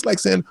 That's like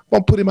saying, I'm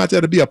gonna put him out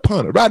there to be a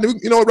punter. Rodney,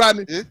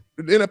 Rodney, the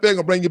NFL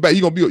gonna bring you back.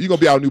 You're gonna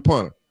be our new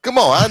punter. Come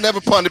on, I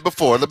never punted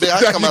before.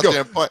 I come out there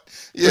and punt.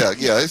 Yeah,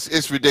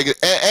 it's ridiculous.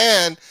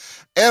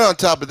 And on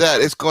top of that,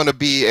 it's going to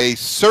be a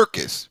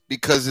circus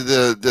because of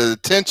the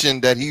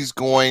attention that he's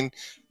going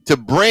to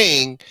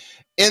bring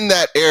in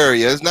that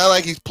area. It's not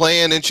like he's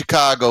playing in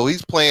Chicago.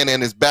 He's playing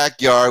in his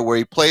backyard where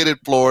he played in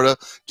Florida.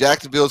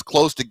 Jacksonville's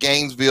close to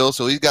Gainesville,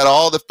 so he's got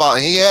all the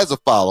following. He has a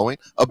following,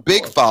 a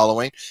big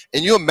following.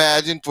 And you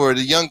imagine for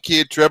the young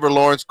kid, Trevor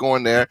Lawrence,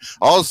 going there,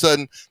 all of a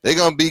sudden they're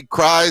going to be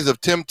cries of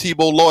Tim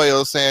Tebow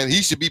loyal saying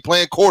he should be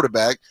playing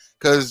quarterback.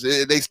 Because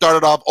they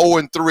started off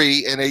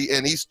 0-3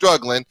 and he's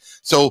struggling.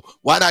 So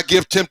why not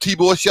give Tim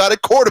Tebow a shot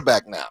at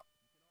quarterback now?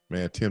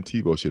 Man, Tim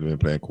Tebow should have been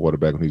playing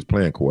quarterback when he was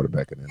playing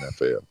quarterback in the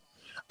NFL.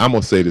 I'm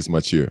gonna say this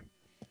much here.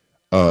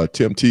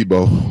 Tim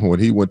Tebow, when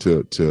he went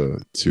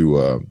to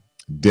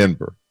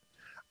Denver,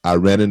 I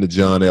ran into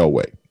John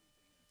Elway.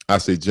 I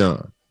said,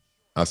 John,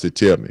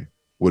 tell me,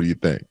 what do you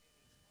think?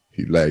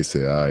 He laughed. He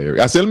said, all right, Eric.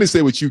 I said, let me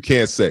say what you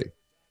can't say.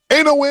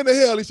 Ain't no way in the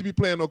hell he should be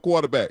playing no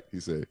quarterback. He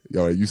said,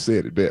 all right, you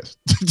said it best.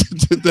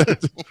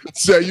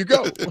 So there you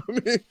go.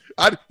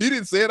 He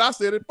didn't say it. I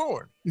said it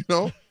for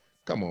him.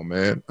 Come on,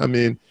 man. I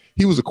mean,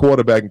 he was a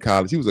quarterback in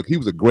college. He was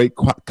a great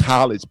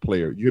college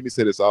player. You hear me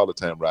say this all the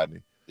time,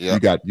 Rodney. Yeah.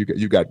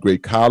 You got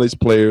great college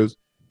players,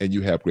 and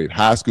you have great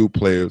high school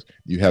players.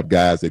 You have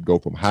guys that go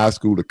from high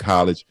school to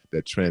college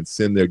that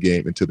transcend their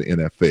game into the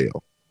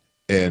NFL,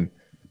 and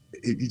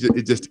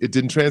it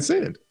didn't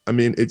transcend. I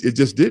mean, it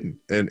just didn't.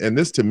 And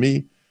this to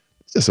me,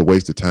 it's just a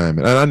waste of time.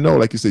 And I know,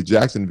 like you say,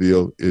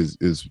 Jacksonville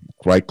is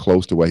right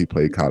close to where he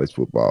played college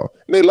football,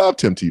 and they love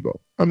Tim Tebow.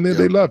 I mean,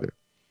 they love it.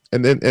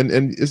 And then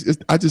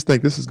I just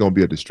think this is going to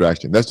be a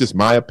distraction. That's just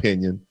my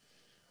opinion.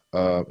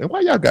 And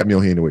why y'all got me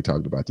on here anyway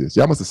talking about this?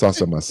 Y'all must have saw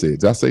something I said.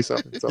 Did I say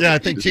something? Yeah, I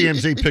think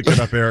TMZ picked it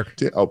up, Eric.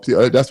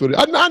 That's what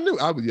I knew.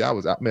 I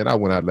was out. Man, I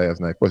went out last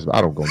night. First of all,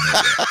 I don't go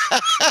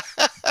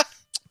nowhere.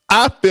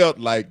 I felt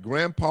like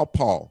Grandpa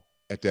Paul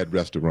at that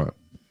restaurant.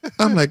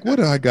 I'm like, what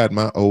do I got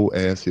my old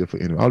ass here for?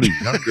 All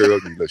these young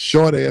girls, these little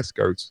short ass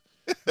skirts.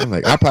 I'm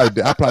like, I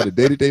probably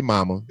dated their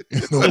mama.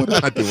 What am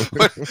I doing?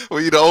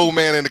 Were you the old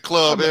man in the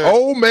club? I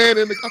feel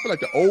like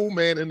the old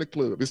man in the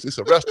club. It's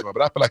a restaurant,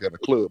 but I feel like at a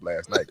club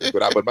last night.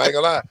 But I ain't gonna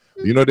lie.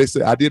 You know, they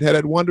said I did have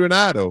that wandering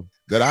eye though.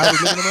 That I was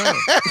looking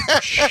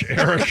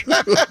around.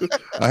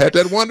 I had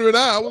that wandering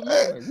eye. I was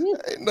looking.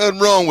 Like, ain't nothing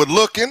wrong with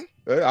looking.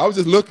 I was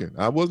just looking.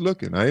 I was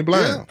looking. I ain't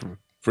blind. Yeah.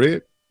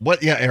 Fred.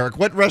 What? Yeah, Eric.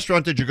 What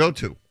restaurant did you go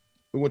to?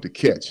 We went to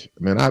Catch.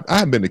 Man, I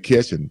haven't been to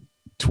Catch in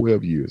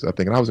 12 years. I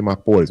think, and I was in my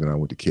 40s when I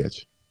went to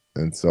Catch.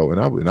 And so,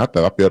 and I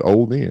thought I felt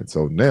old then.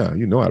 So now,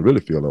 you know, I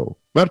really feel old.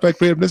 Matter of fact,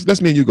 Fred,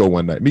 let's me and you go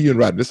one night. Me, you, and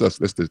Rodney. Let's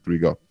the three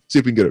go. See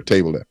if we can get a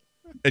table there.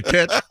 At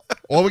Catch?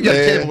 Well, we got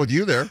a table with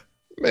you there.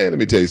 Man, let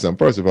me tell you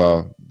something. First of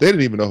all, they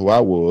didn't even know who I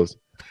was.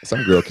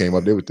 Some girl came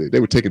up. They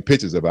were taking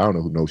pictures of her. I don't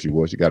know who she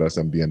was. She got her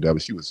some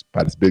BMW. She was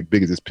about as big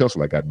as this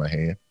pencil I got in my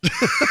hand.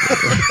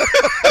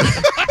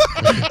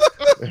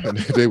 And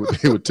they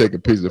were taking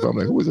pictures of her. I'm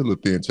like, who is this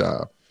little thin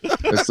child?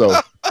 And so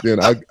then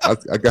I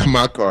got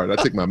my card. I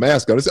took my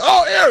mask off. I said,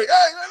 "Oh, Eric,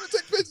 hey, let me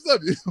take pictures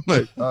of you."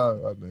 I'm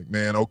like,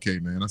 man, okay,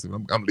 man. I said,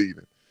 I'm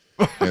leaving.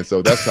 And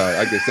so that's how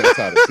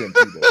the 10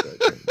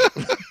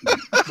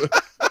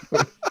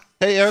 people.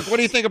 Hey, Eric, what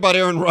do you think about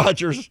Aaron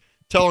Rodgers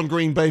telling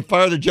Green Bay,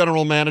 fire the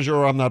general manager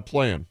or I'm not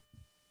playing?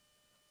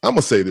 I'm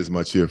going to say this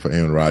much here for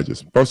Aaron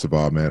Rodgers. First of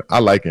all, man, I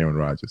like Aaron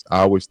Rodgers.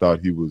 I always thought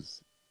he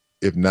was,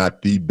 if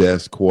not the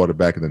best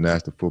quarterback in the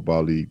National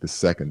Football League, the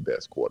second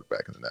best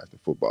quarterback in the National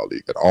Football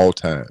League at all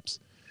times.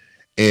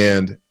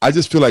 And I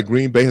just feel like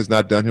Green Bay has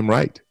not done him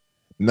right.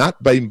 Not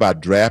even by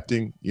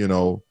drafting, you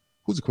know,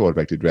 who's the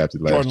quarterback they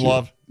drafted last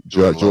year?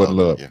 Jordan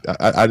Love. Yeah.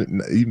 I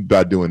didn't, even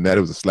by doing that,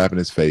 it was a slap in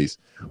his face.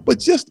 But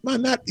just by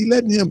not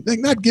letting him,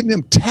 not giving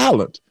him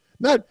talent,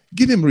 not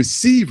giving him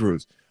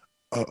receivers,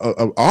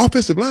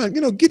 offensive line,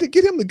 you know, get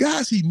him the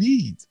guys he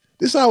needs.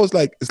 This I was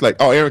like, it's like,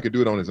 oh, Aaron can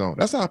do it on his own.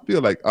 That's how I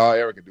feel like, oh,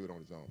 Aaron can do it on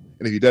his own.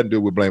 And if he doesn't do it,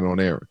 we're blaming it on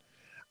Aaron.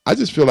 I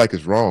just feel like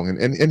it's wrong.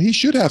 And he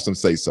should have some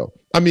say so.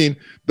 I mean,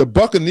 the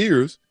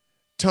Buccaneers,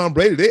 Tom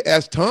Brady, they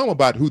asked Tom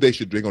about who they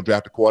should bring on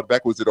draft a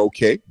quarterback. Was it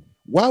okay?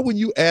 Why wouldn't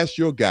you ask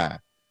your guy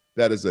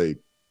that is one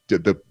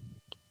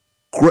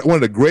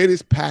of the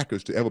greatest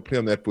Packers to ever play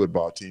on that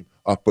football team,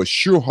 for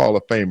sure Hall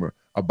of Famer,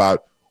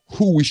 about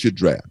who we should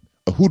draft,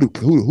 or who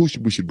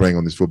we should bring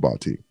on this football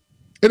team?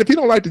 And if he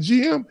don't like the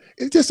GM,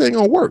 it just ain't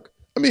gonna work.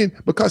 I mean,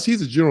 because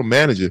he's a general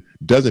manager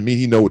doesn't mean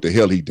he know what the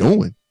hell he's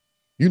doing.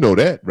 You know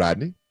that,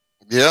 Rodney?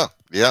 Yeah.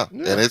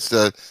 And it's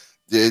the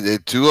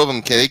two of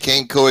them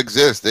can't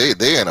coexist.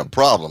 They're in a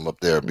problem up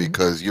there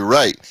because you're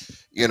right.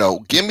 You know,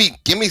 give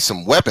me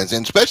some weapons,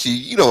 and especially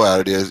you know how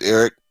it is,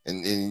 Eric.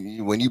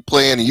 And when you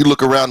play and you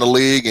look around the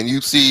league and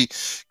you see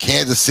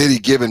Kansas City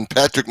giving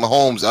Patrick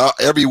Mahomes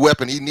every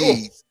weapon he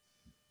needs,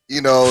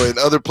 you know, and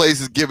other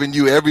places giving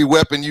you every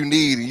weapon you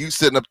need, and you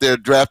sitting up there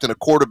drafting a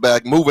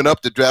quarterback, moving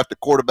up to draft a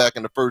quarterback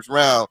in the first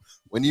round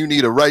when you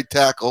need a right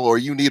tackle or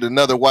you need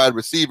another wide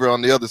receiver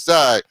on the other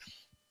side.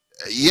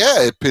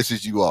 Yeah, it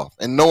pisses you off.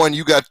 And knowing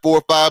you got 4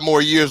 or 5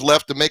 more years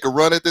left to make a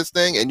run at this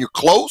thing and you're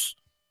close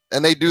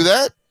and they do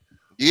that,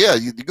 yeah,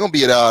 you're going to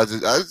be at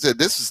odds. I said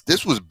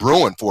this was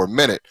brewing for a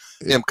minute,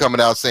 him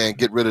coming out saying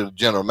get rid of the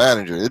general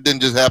manager. It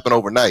didn't just happen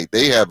overnight.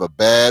 They have a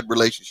bad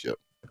relationship.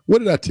 What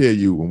did I tell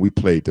you when we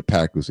played the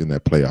Packers in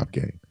that playoff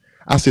game?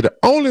 I said the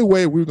only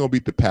way we're going to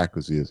beat the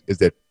Packers is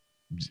that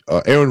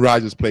Aaron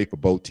Rodgers played for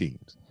both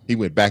teams. He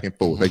went back and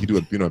forth like you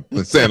do, you know,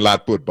 in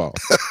Sandlot football.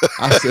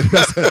 I said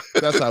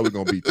that's how we're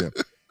going to beat them.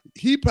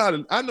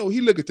 I know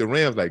he looked at the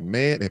Rams like,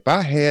 man, if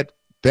I had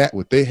that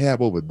what they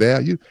have over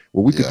there,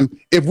 what we could do.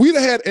 If we'd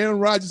have had Aaron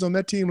Rodgers on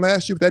that team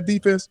last year with that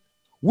defense,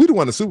 we'd have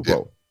won the Super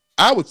Bowl.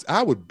 I would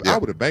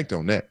have banked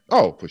on that.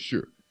 Oh, for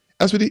sure.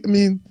 That's what I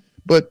mean.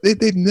 But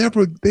they've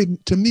never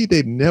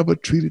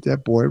treated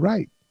that boy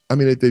right. I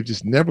mean, they've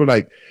just never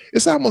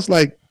it's almost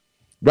like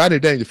Rodney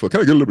Dangerfield.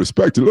 Can I get a little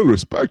respect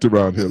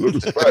around here? A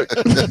little respect.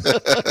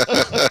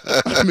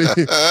 I mean,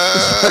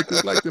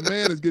 it's like the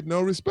man is getting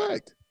no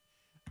respect.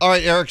 All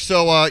right, Eric.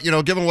 So,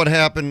 given what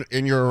happened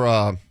in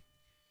your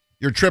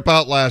trip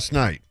out last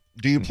night,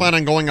 do you plan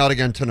on going out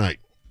again tonight?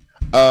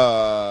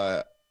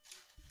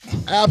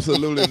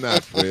 Absolutely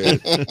not,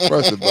 Fred.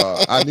 First of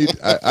all,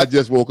 I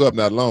just woke up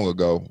not long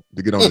ago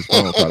to get on this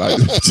phone call. I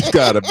just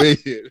got out of bed.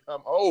 I'm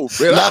old,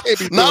 Fred.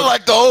 Not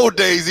like the old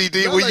days, ED,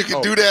 where you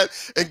can do that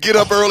and get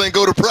up early and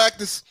go to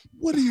practice.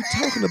 What are you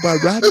talking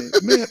about, Rodney?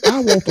 Man, I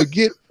won't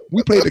forget.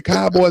 We played the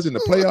Cowboys in the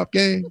playoff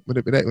game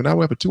when I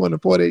went for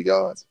 248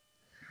 yards.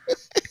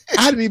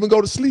 I didn't even go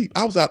to sleep.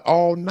 I was out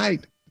all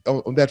night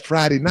on that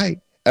Friday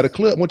night at a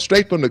club. Went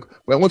straight from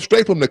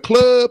the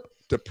club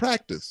to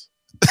practice.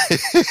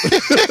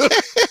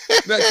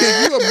 Now,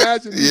 can you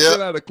imagine me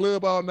sitting at a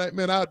club all night?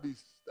 Man, I'd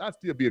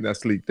still be in that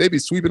sleep. They'd be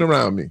sweeping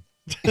around me.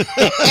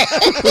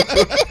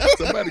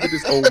 Somebody get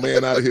this old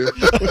man out of here.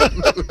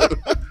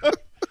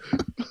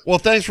 Well,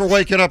 thanks for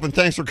waking up and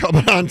thanks for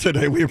coming on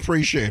today. We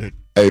appreciate it.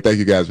 Hey, thank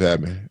you guys for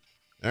having me.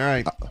 All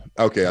right.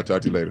 Okay, I'll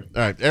talk to you later.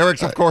 All right.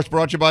 Eric's, of course,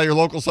 brought to you by your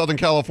local Southern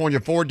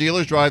California Ford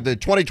dealers. Drive the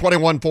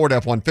 2021 Ford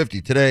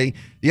F-150 today.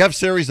 The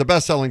F-Series, the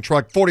best-selling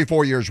truck,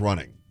 44 years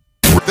running.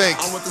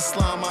 Thanks.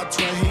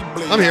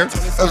 I'm here.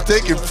 I'm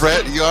thinking,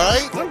 Fred. You all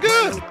right? I'm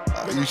good.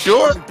 You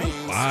sure?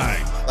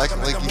 Fine. Like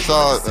you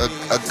saw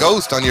a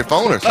ghost on your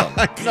phone or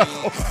something. I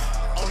know.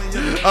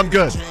 I'm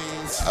good.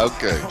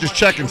 Okay. Just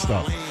checking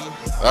stuff.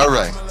 All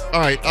right. All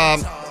right.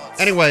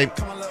 Anyway,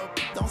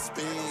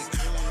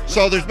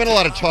 so there's been a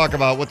lot of talk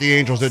about what the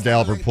Angels did to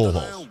Albert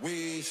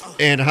Pujols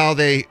and how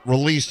they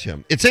released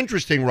him. It's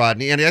interesting,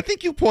 Rodney, and I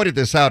think you pointed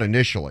this out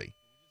initially.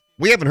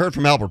 We haven't heard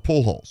from Albert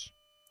Pujols.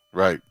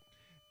 Right.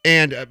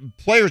 And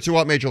players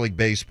throughout Major League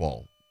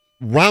Baseball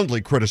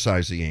roundly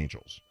criticized the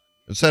Angels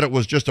and said it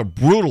was just a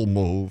brutal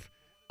move,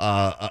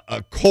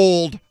 a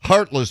cold,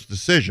 heartless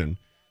decision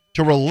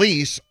to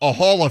release a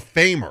Hall of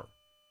Famer,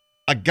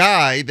 a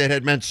guy that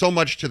had meant so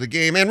much to the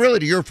game and really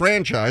to your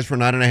franchise for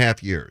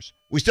 9.5 years.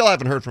 We still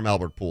haven't heard from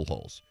Albert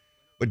Pujols.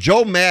 But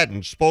Joe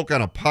Madden spoke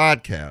on a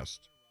podcast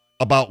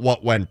about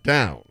what went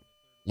down.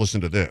 Listen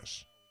to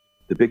this.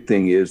 The big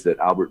thing is that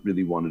Albert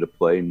really wanted to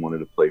play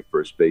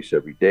first base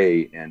every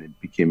day, and it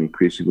became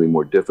increasingly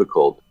more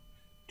difficult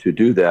to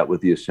do that with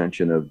the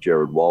ascension of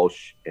Jared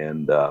Walsh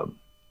and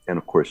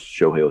of course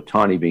Shohei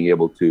Ohtani being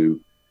able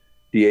to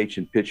DH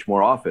and pitch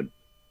more often.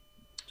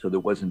 So there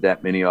wasn't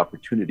that many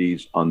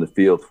opportunities on the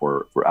field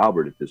for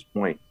Albert at this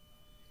point.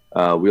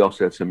 We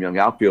also had some young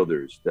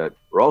outfielders that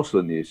were also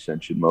in the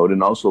ascension mode,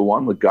 and also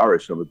Juan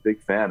Lagares, who I'm a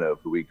big fan of,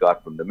 who we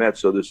got from the Mets.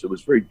 So it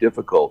was very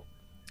difficult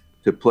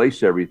to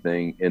place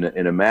everything in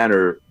a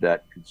manner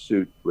that could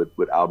suit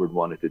what Albert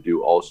wanted to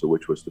do also,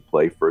 which was to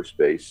play first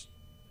base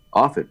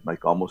often,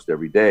 like almost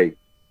every day.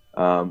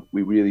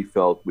 We really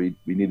felt we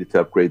needed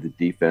to upgrade the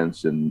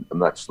defense, and I'm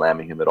not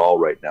slamming him at all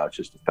right now. It's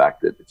just the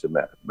fact that it's a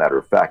matter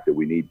of fact that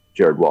we need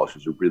Jared Walsh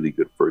as a really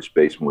good first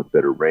baseman with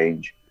better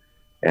range.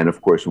 And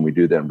of course, when we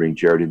do that and bring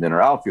Jared in, then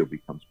our outfield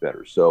becomes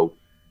better. So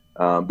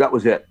that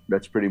was it.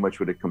 That's pretty much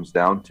what it comes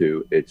down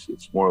to. It's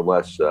more or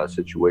less a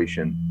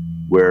situation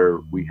where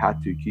we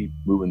had to keep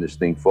moving this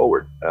thing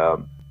forward.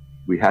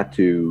 We had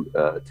to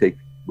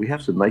we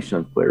have some nice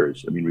young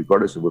players. I mean,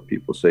 regardless of what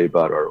people say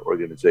about our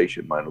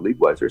organization, minor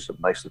league-wise, there's some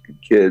nice-looking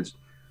kids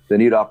that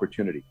need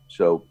opportunity.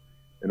 So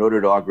in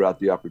order to augur out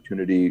the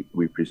opportunity,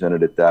 we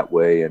presented it that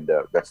way, and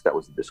that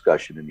was the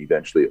discussion, and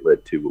eventually it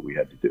led to what we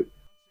had to do.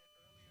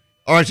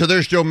 All right, so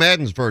there's Joe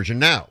Madden's version.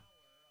 Now,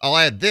 I'll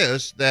add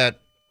this, that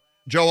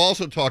Joe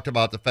also talked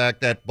about the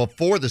fact that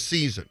before the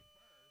season,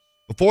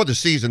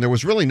 there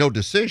was really no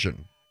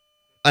decision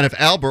on if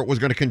Albert was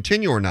going to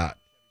continue or not.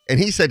 And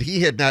he said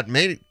he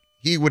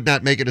would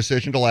not make a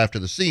decision until after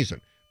the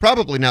season.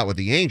 Probably not with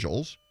the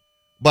Angels,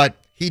 but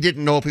he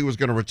didn't know if he was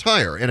going to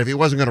retire. And if he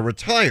wasn't going to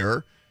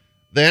retire,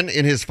 then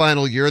in his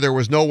final year, there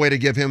was no way to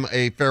give him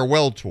a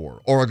farewell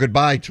tour or a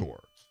goodbye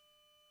tour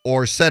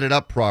or set it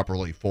up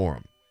properly for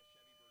him.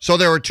 So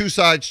there are two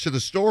sides to the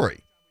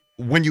story.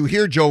 When you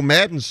hear Joe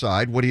Madden's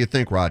side, what do you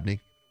think,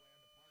 Rodney?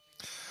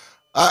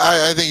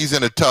 I think he's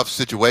in a tough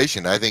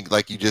situation. I think,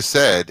 like you just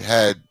said,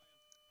 had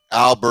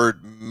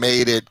Albert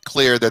made it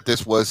clear that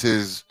this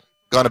was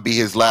going to be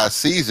his last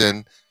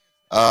season,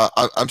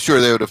 I'm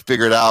sure they would have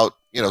figured out,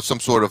 some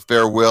sort of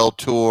farewell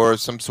tour,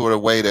 some sort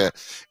of way to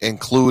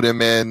include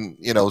him in,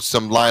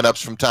 some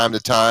lineups from time to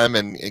time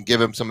and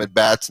give him some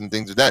at-bats and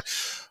things like that.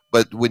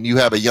 But when you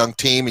have a young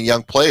team and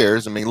young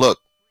players, I mean, look,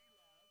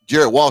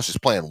 Jared Walsh is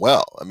playing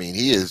well. I mean,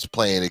 he is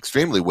playing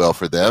extremely well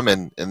for them,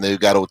 and they've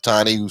got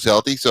Ohtani who's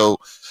healthy. So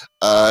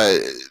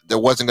there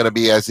wasn't going to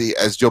be,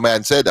 as Joe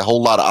Madden said, a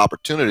whole lot of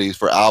opportunities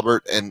for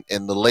Albert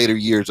in the later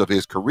years of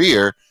his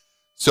career.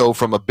 So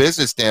from a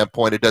business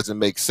standpoint, it doesn't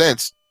make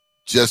sense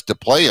just to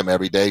play him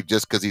every day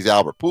just because he's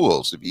Albert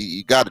Pujols.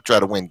 You got to try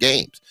to win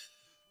games.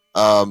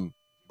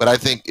 But I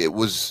think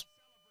it's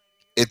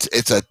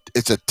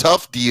a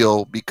tough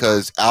deal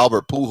because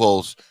Albert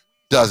Pujols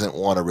doesn't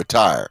want to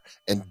retire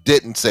and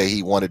didn't say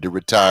he wanted to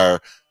retire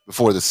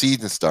before the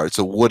season starts.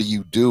 So what do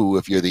you do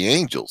if you're the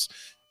Angels?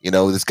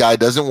 This guy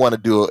doesn't want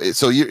to do it.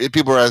 So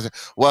people are asking,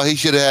 well, he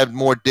should have had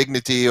more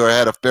dignity or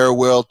had a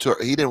farewell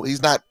tour. He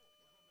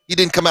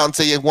didn't come out and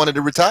say he wanted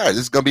to retire.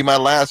 This is going to be my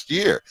last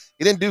year.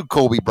 He didn't do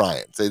Kobe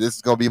Bryant, say this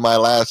is going to be my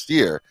last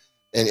year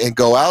and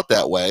go out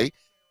that way.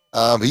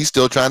 He's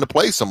still trying to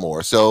play some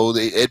more. So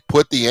it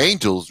put the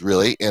Angels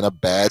really in a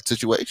bad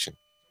situation.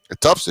 A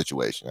tough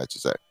situation, I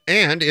should say.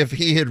 And if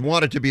he had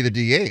wanted to be the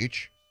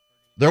DH,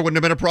 there wouldn't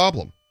have been a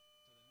problem.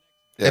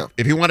 Yeah.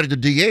 If he wanted to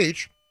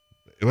DH,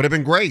 it would have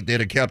been great.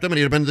 They'd have kept him and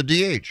he'd have been the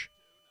DH.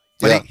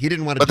 But he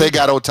didn't want to. But they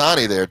got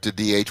Ohtani there to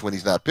DH when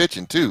he's not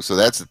pitching too, so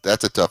that's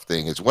a tough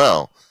thing as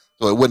well.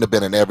 So it wouldn't have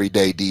been an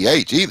everyday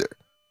DH either.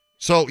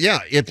 So yeah,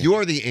 if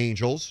you're the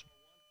Angels,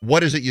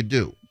 what is it you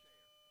do?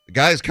 The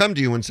guys come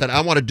to you and said, "I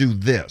want to do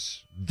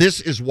this.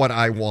 This is what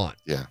I want."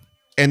 Yeah.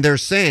 And they're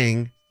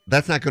saying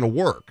that's not going to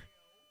work.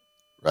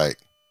 Right.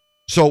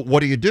 So what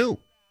do you do?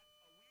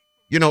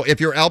 If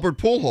you're Albert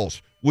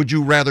Pujols, would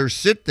you rather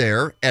sit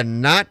there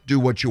and not do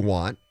what you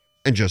want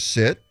and just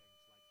sit?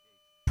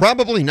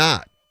 Probably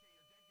not.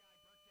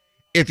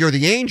 If you're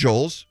the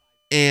Angels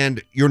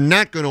and you're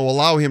not going to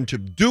allow him to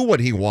do what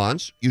he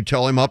wants, you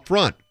tell him up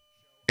front.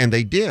 And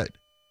they did.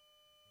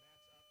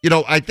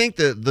 I think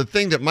the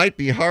thing that might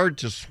be hard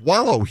to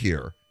swallow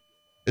here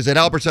is that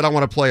Albert said, I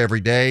want to play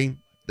every day.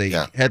 They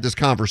had this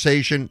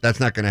conversation. That's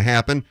not going to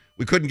happen.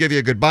 We couldn't give you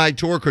a goodbye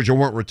tour because you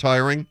weren't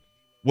retiring.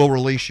 We'll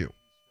release you.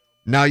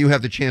 Now you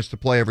have the chance to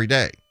play every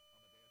day.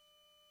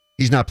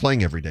 He's not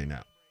playing every day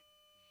now.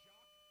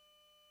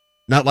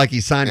 Not like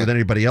he's signed with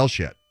anybody else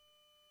yet.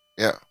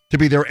 Yeah. To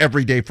be their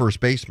everyday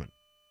first baseman.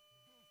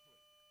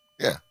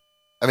 Yeah.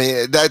 I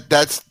mean,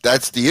 that's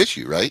the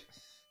issue, right?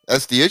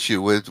 That's the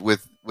issue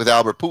with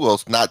Albert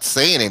Pujols not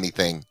saying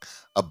anything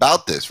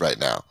about this right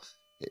now.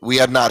 We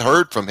have not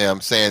heard from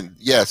him saying,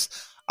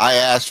 yes, I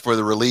asked for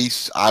the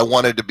release. I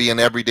wanted to be an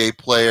everyday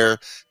player,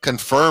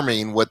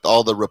 confirming what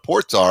all the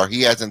reports are.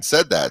 He hasn't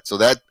said that. So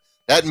that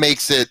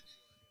makes it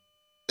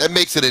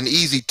an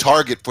easy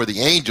target for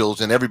the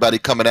Angels and everybody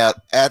coming out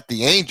at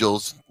the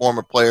Angels,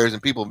 former players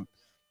and people,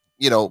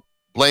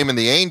 blaming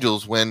the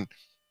Angels when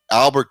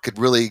Albert could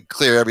really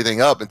clear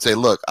everything up and say,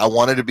 look, I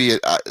wanted to be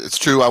it's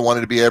true, I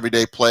wanted to be an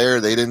everyday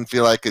player. They didn't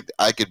feel like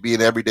I could be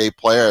an everyday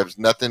player. It was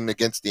nothing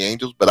against the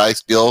Angels, but I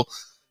still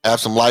have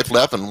some life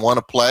left and want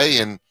to play,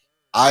 and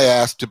I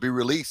asked to be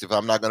released if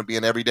I'm not going to be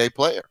an everyday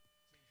player.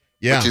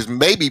 Yeah. Which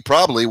is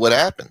probably what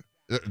happened.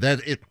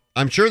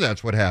 I'm sure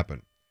that's what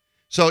happened.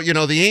 So,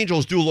 the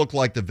Angels do look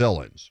like the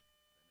villains.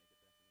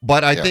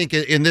 But I think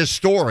in this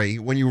story,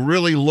 when you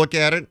really look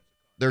at it,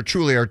 there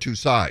truly are two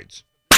sides.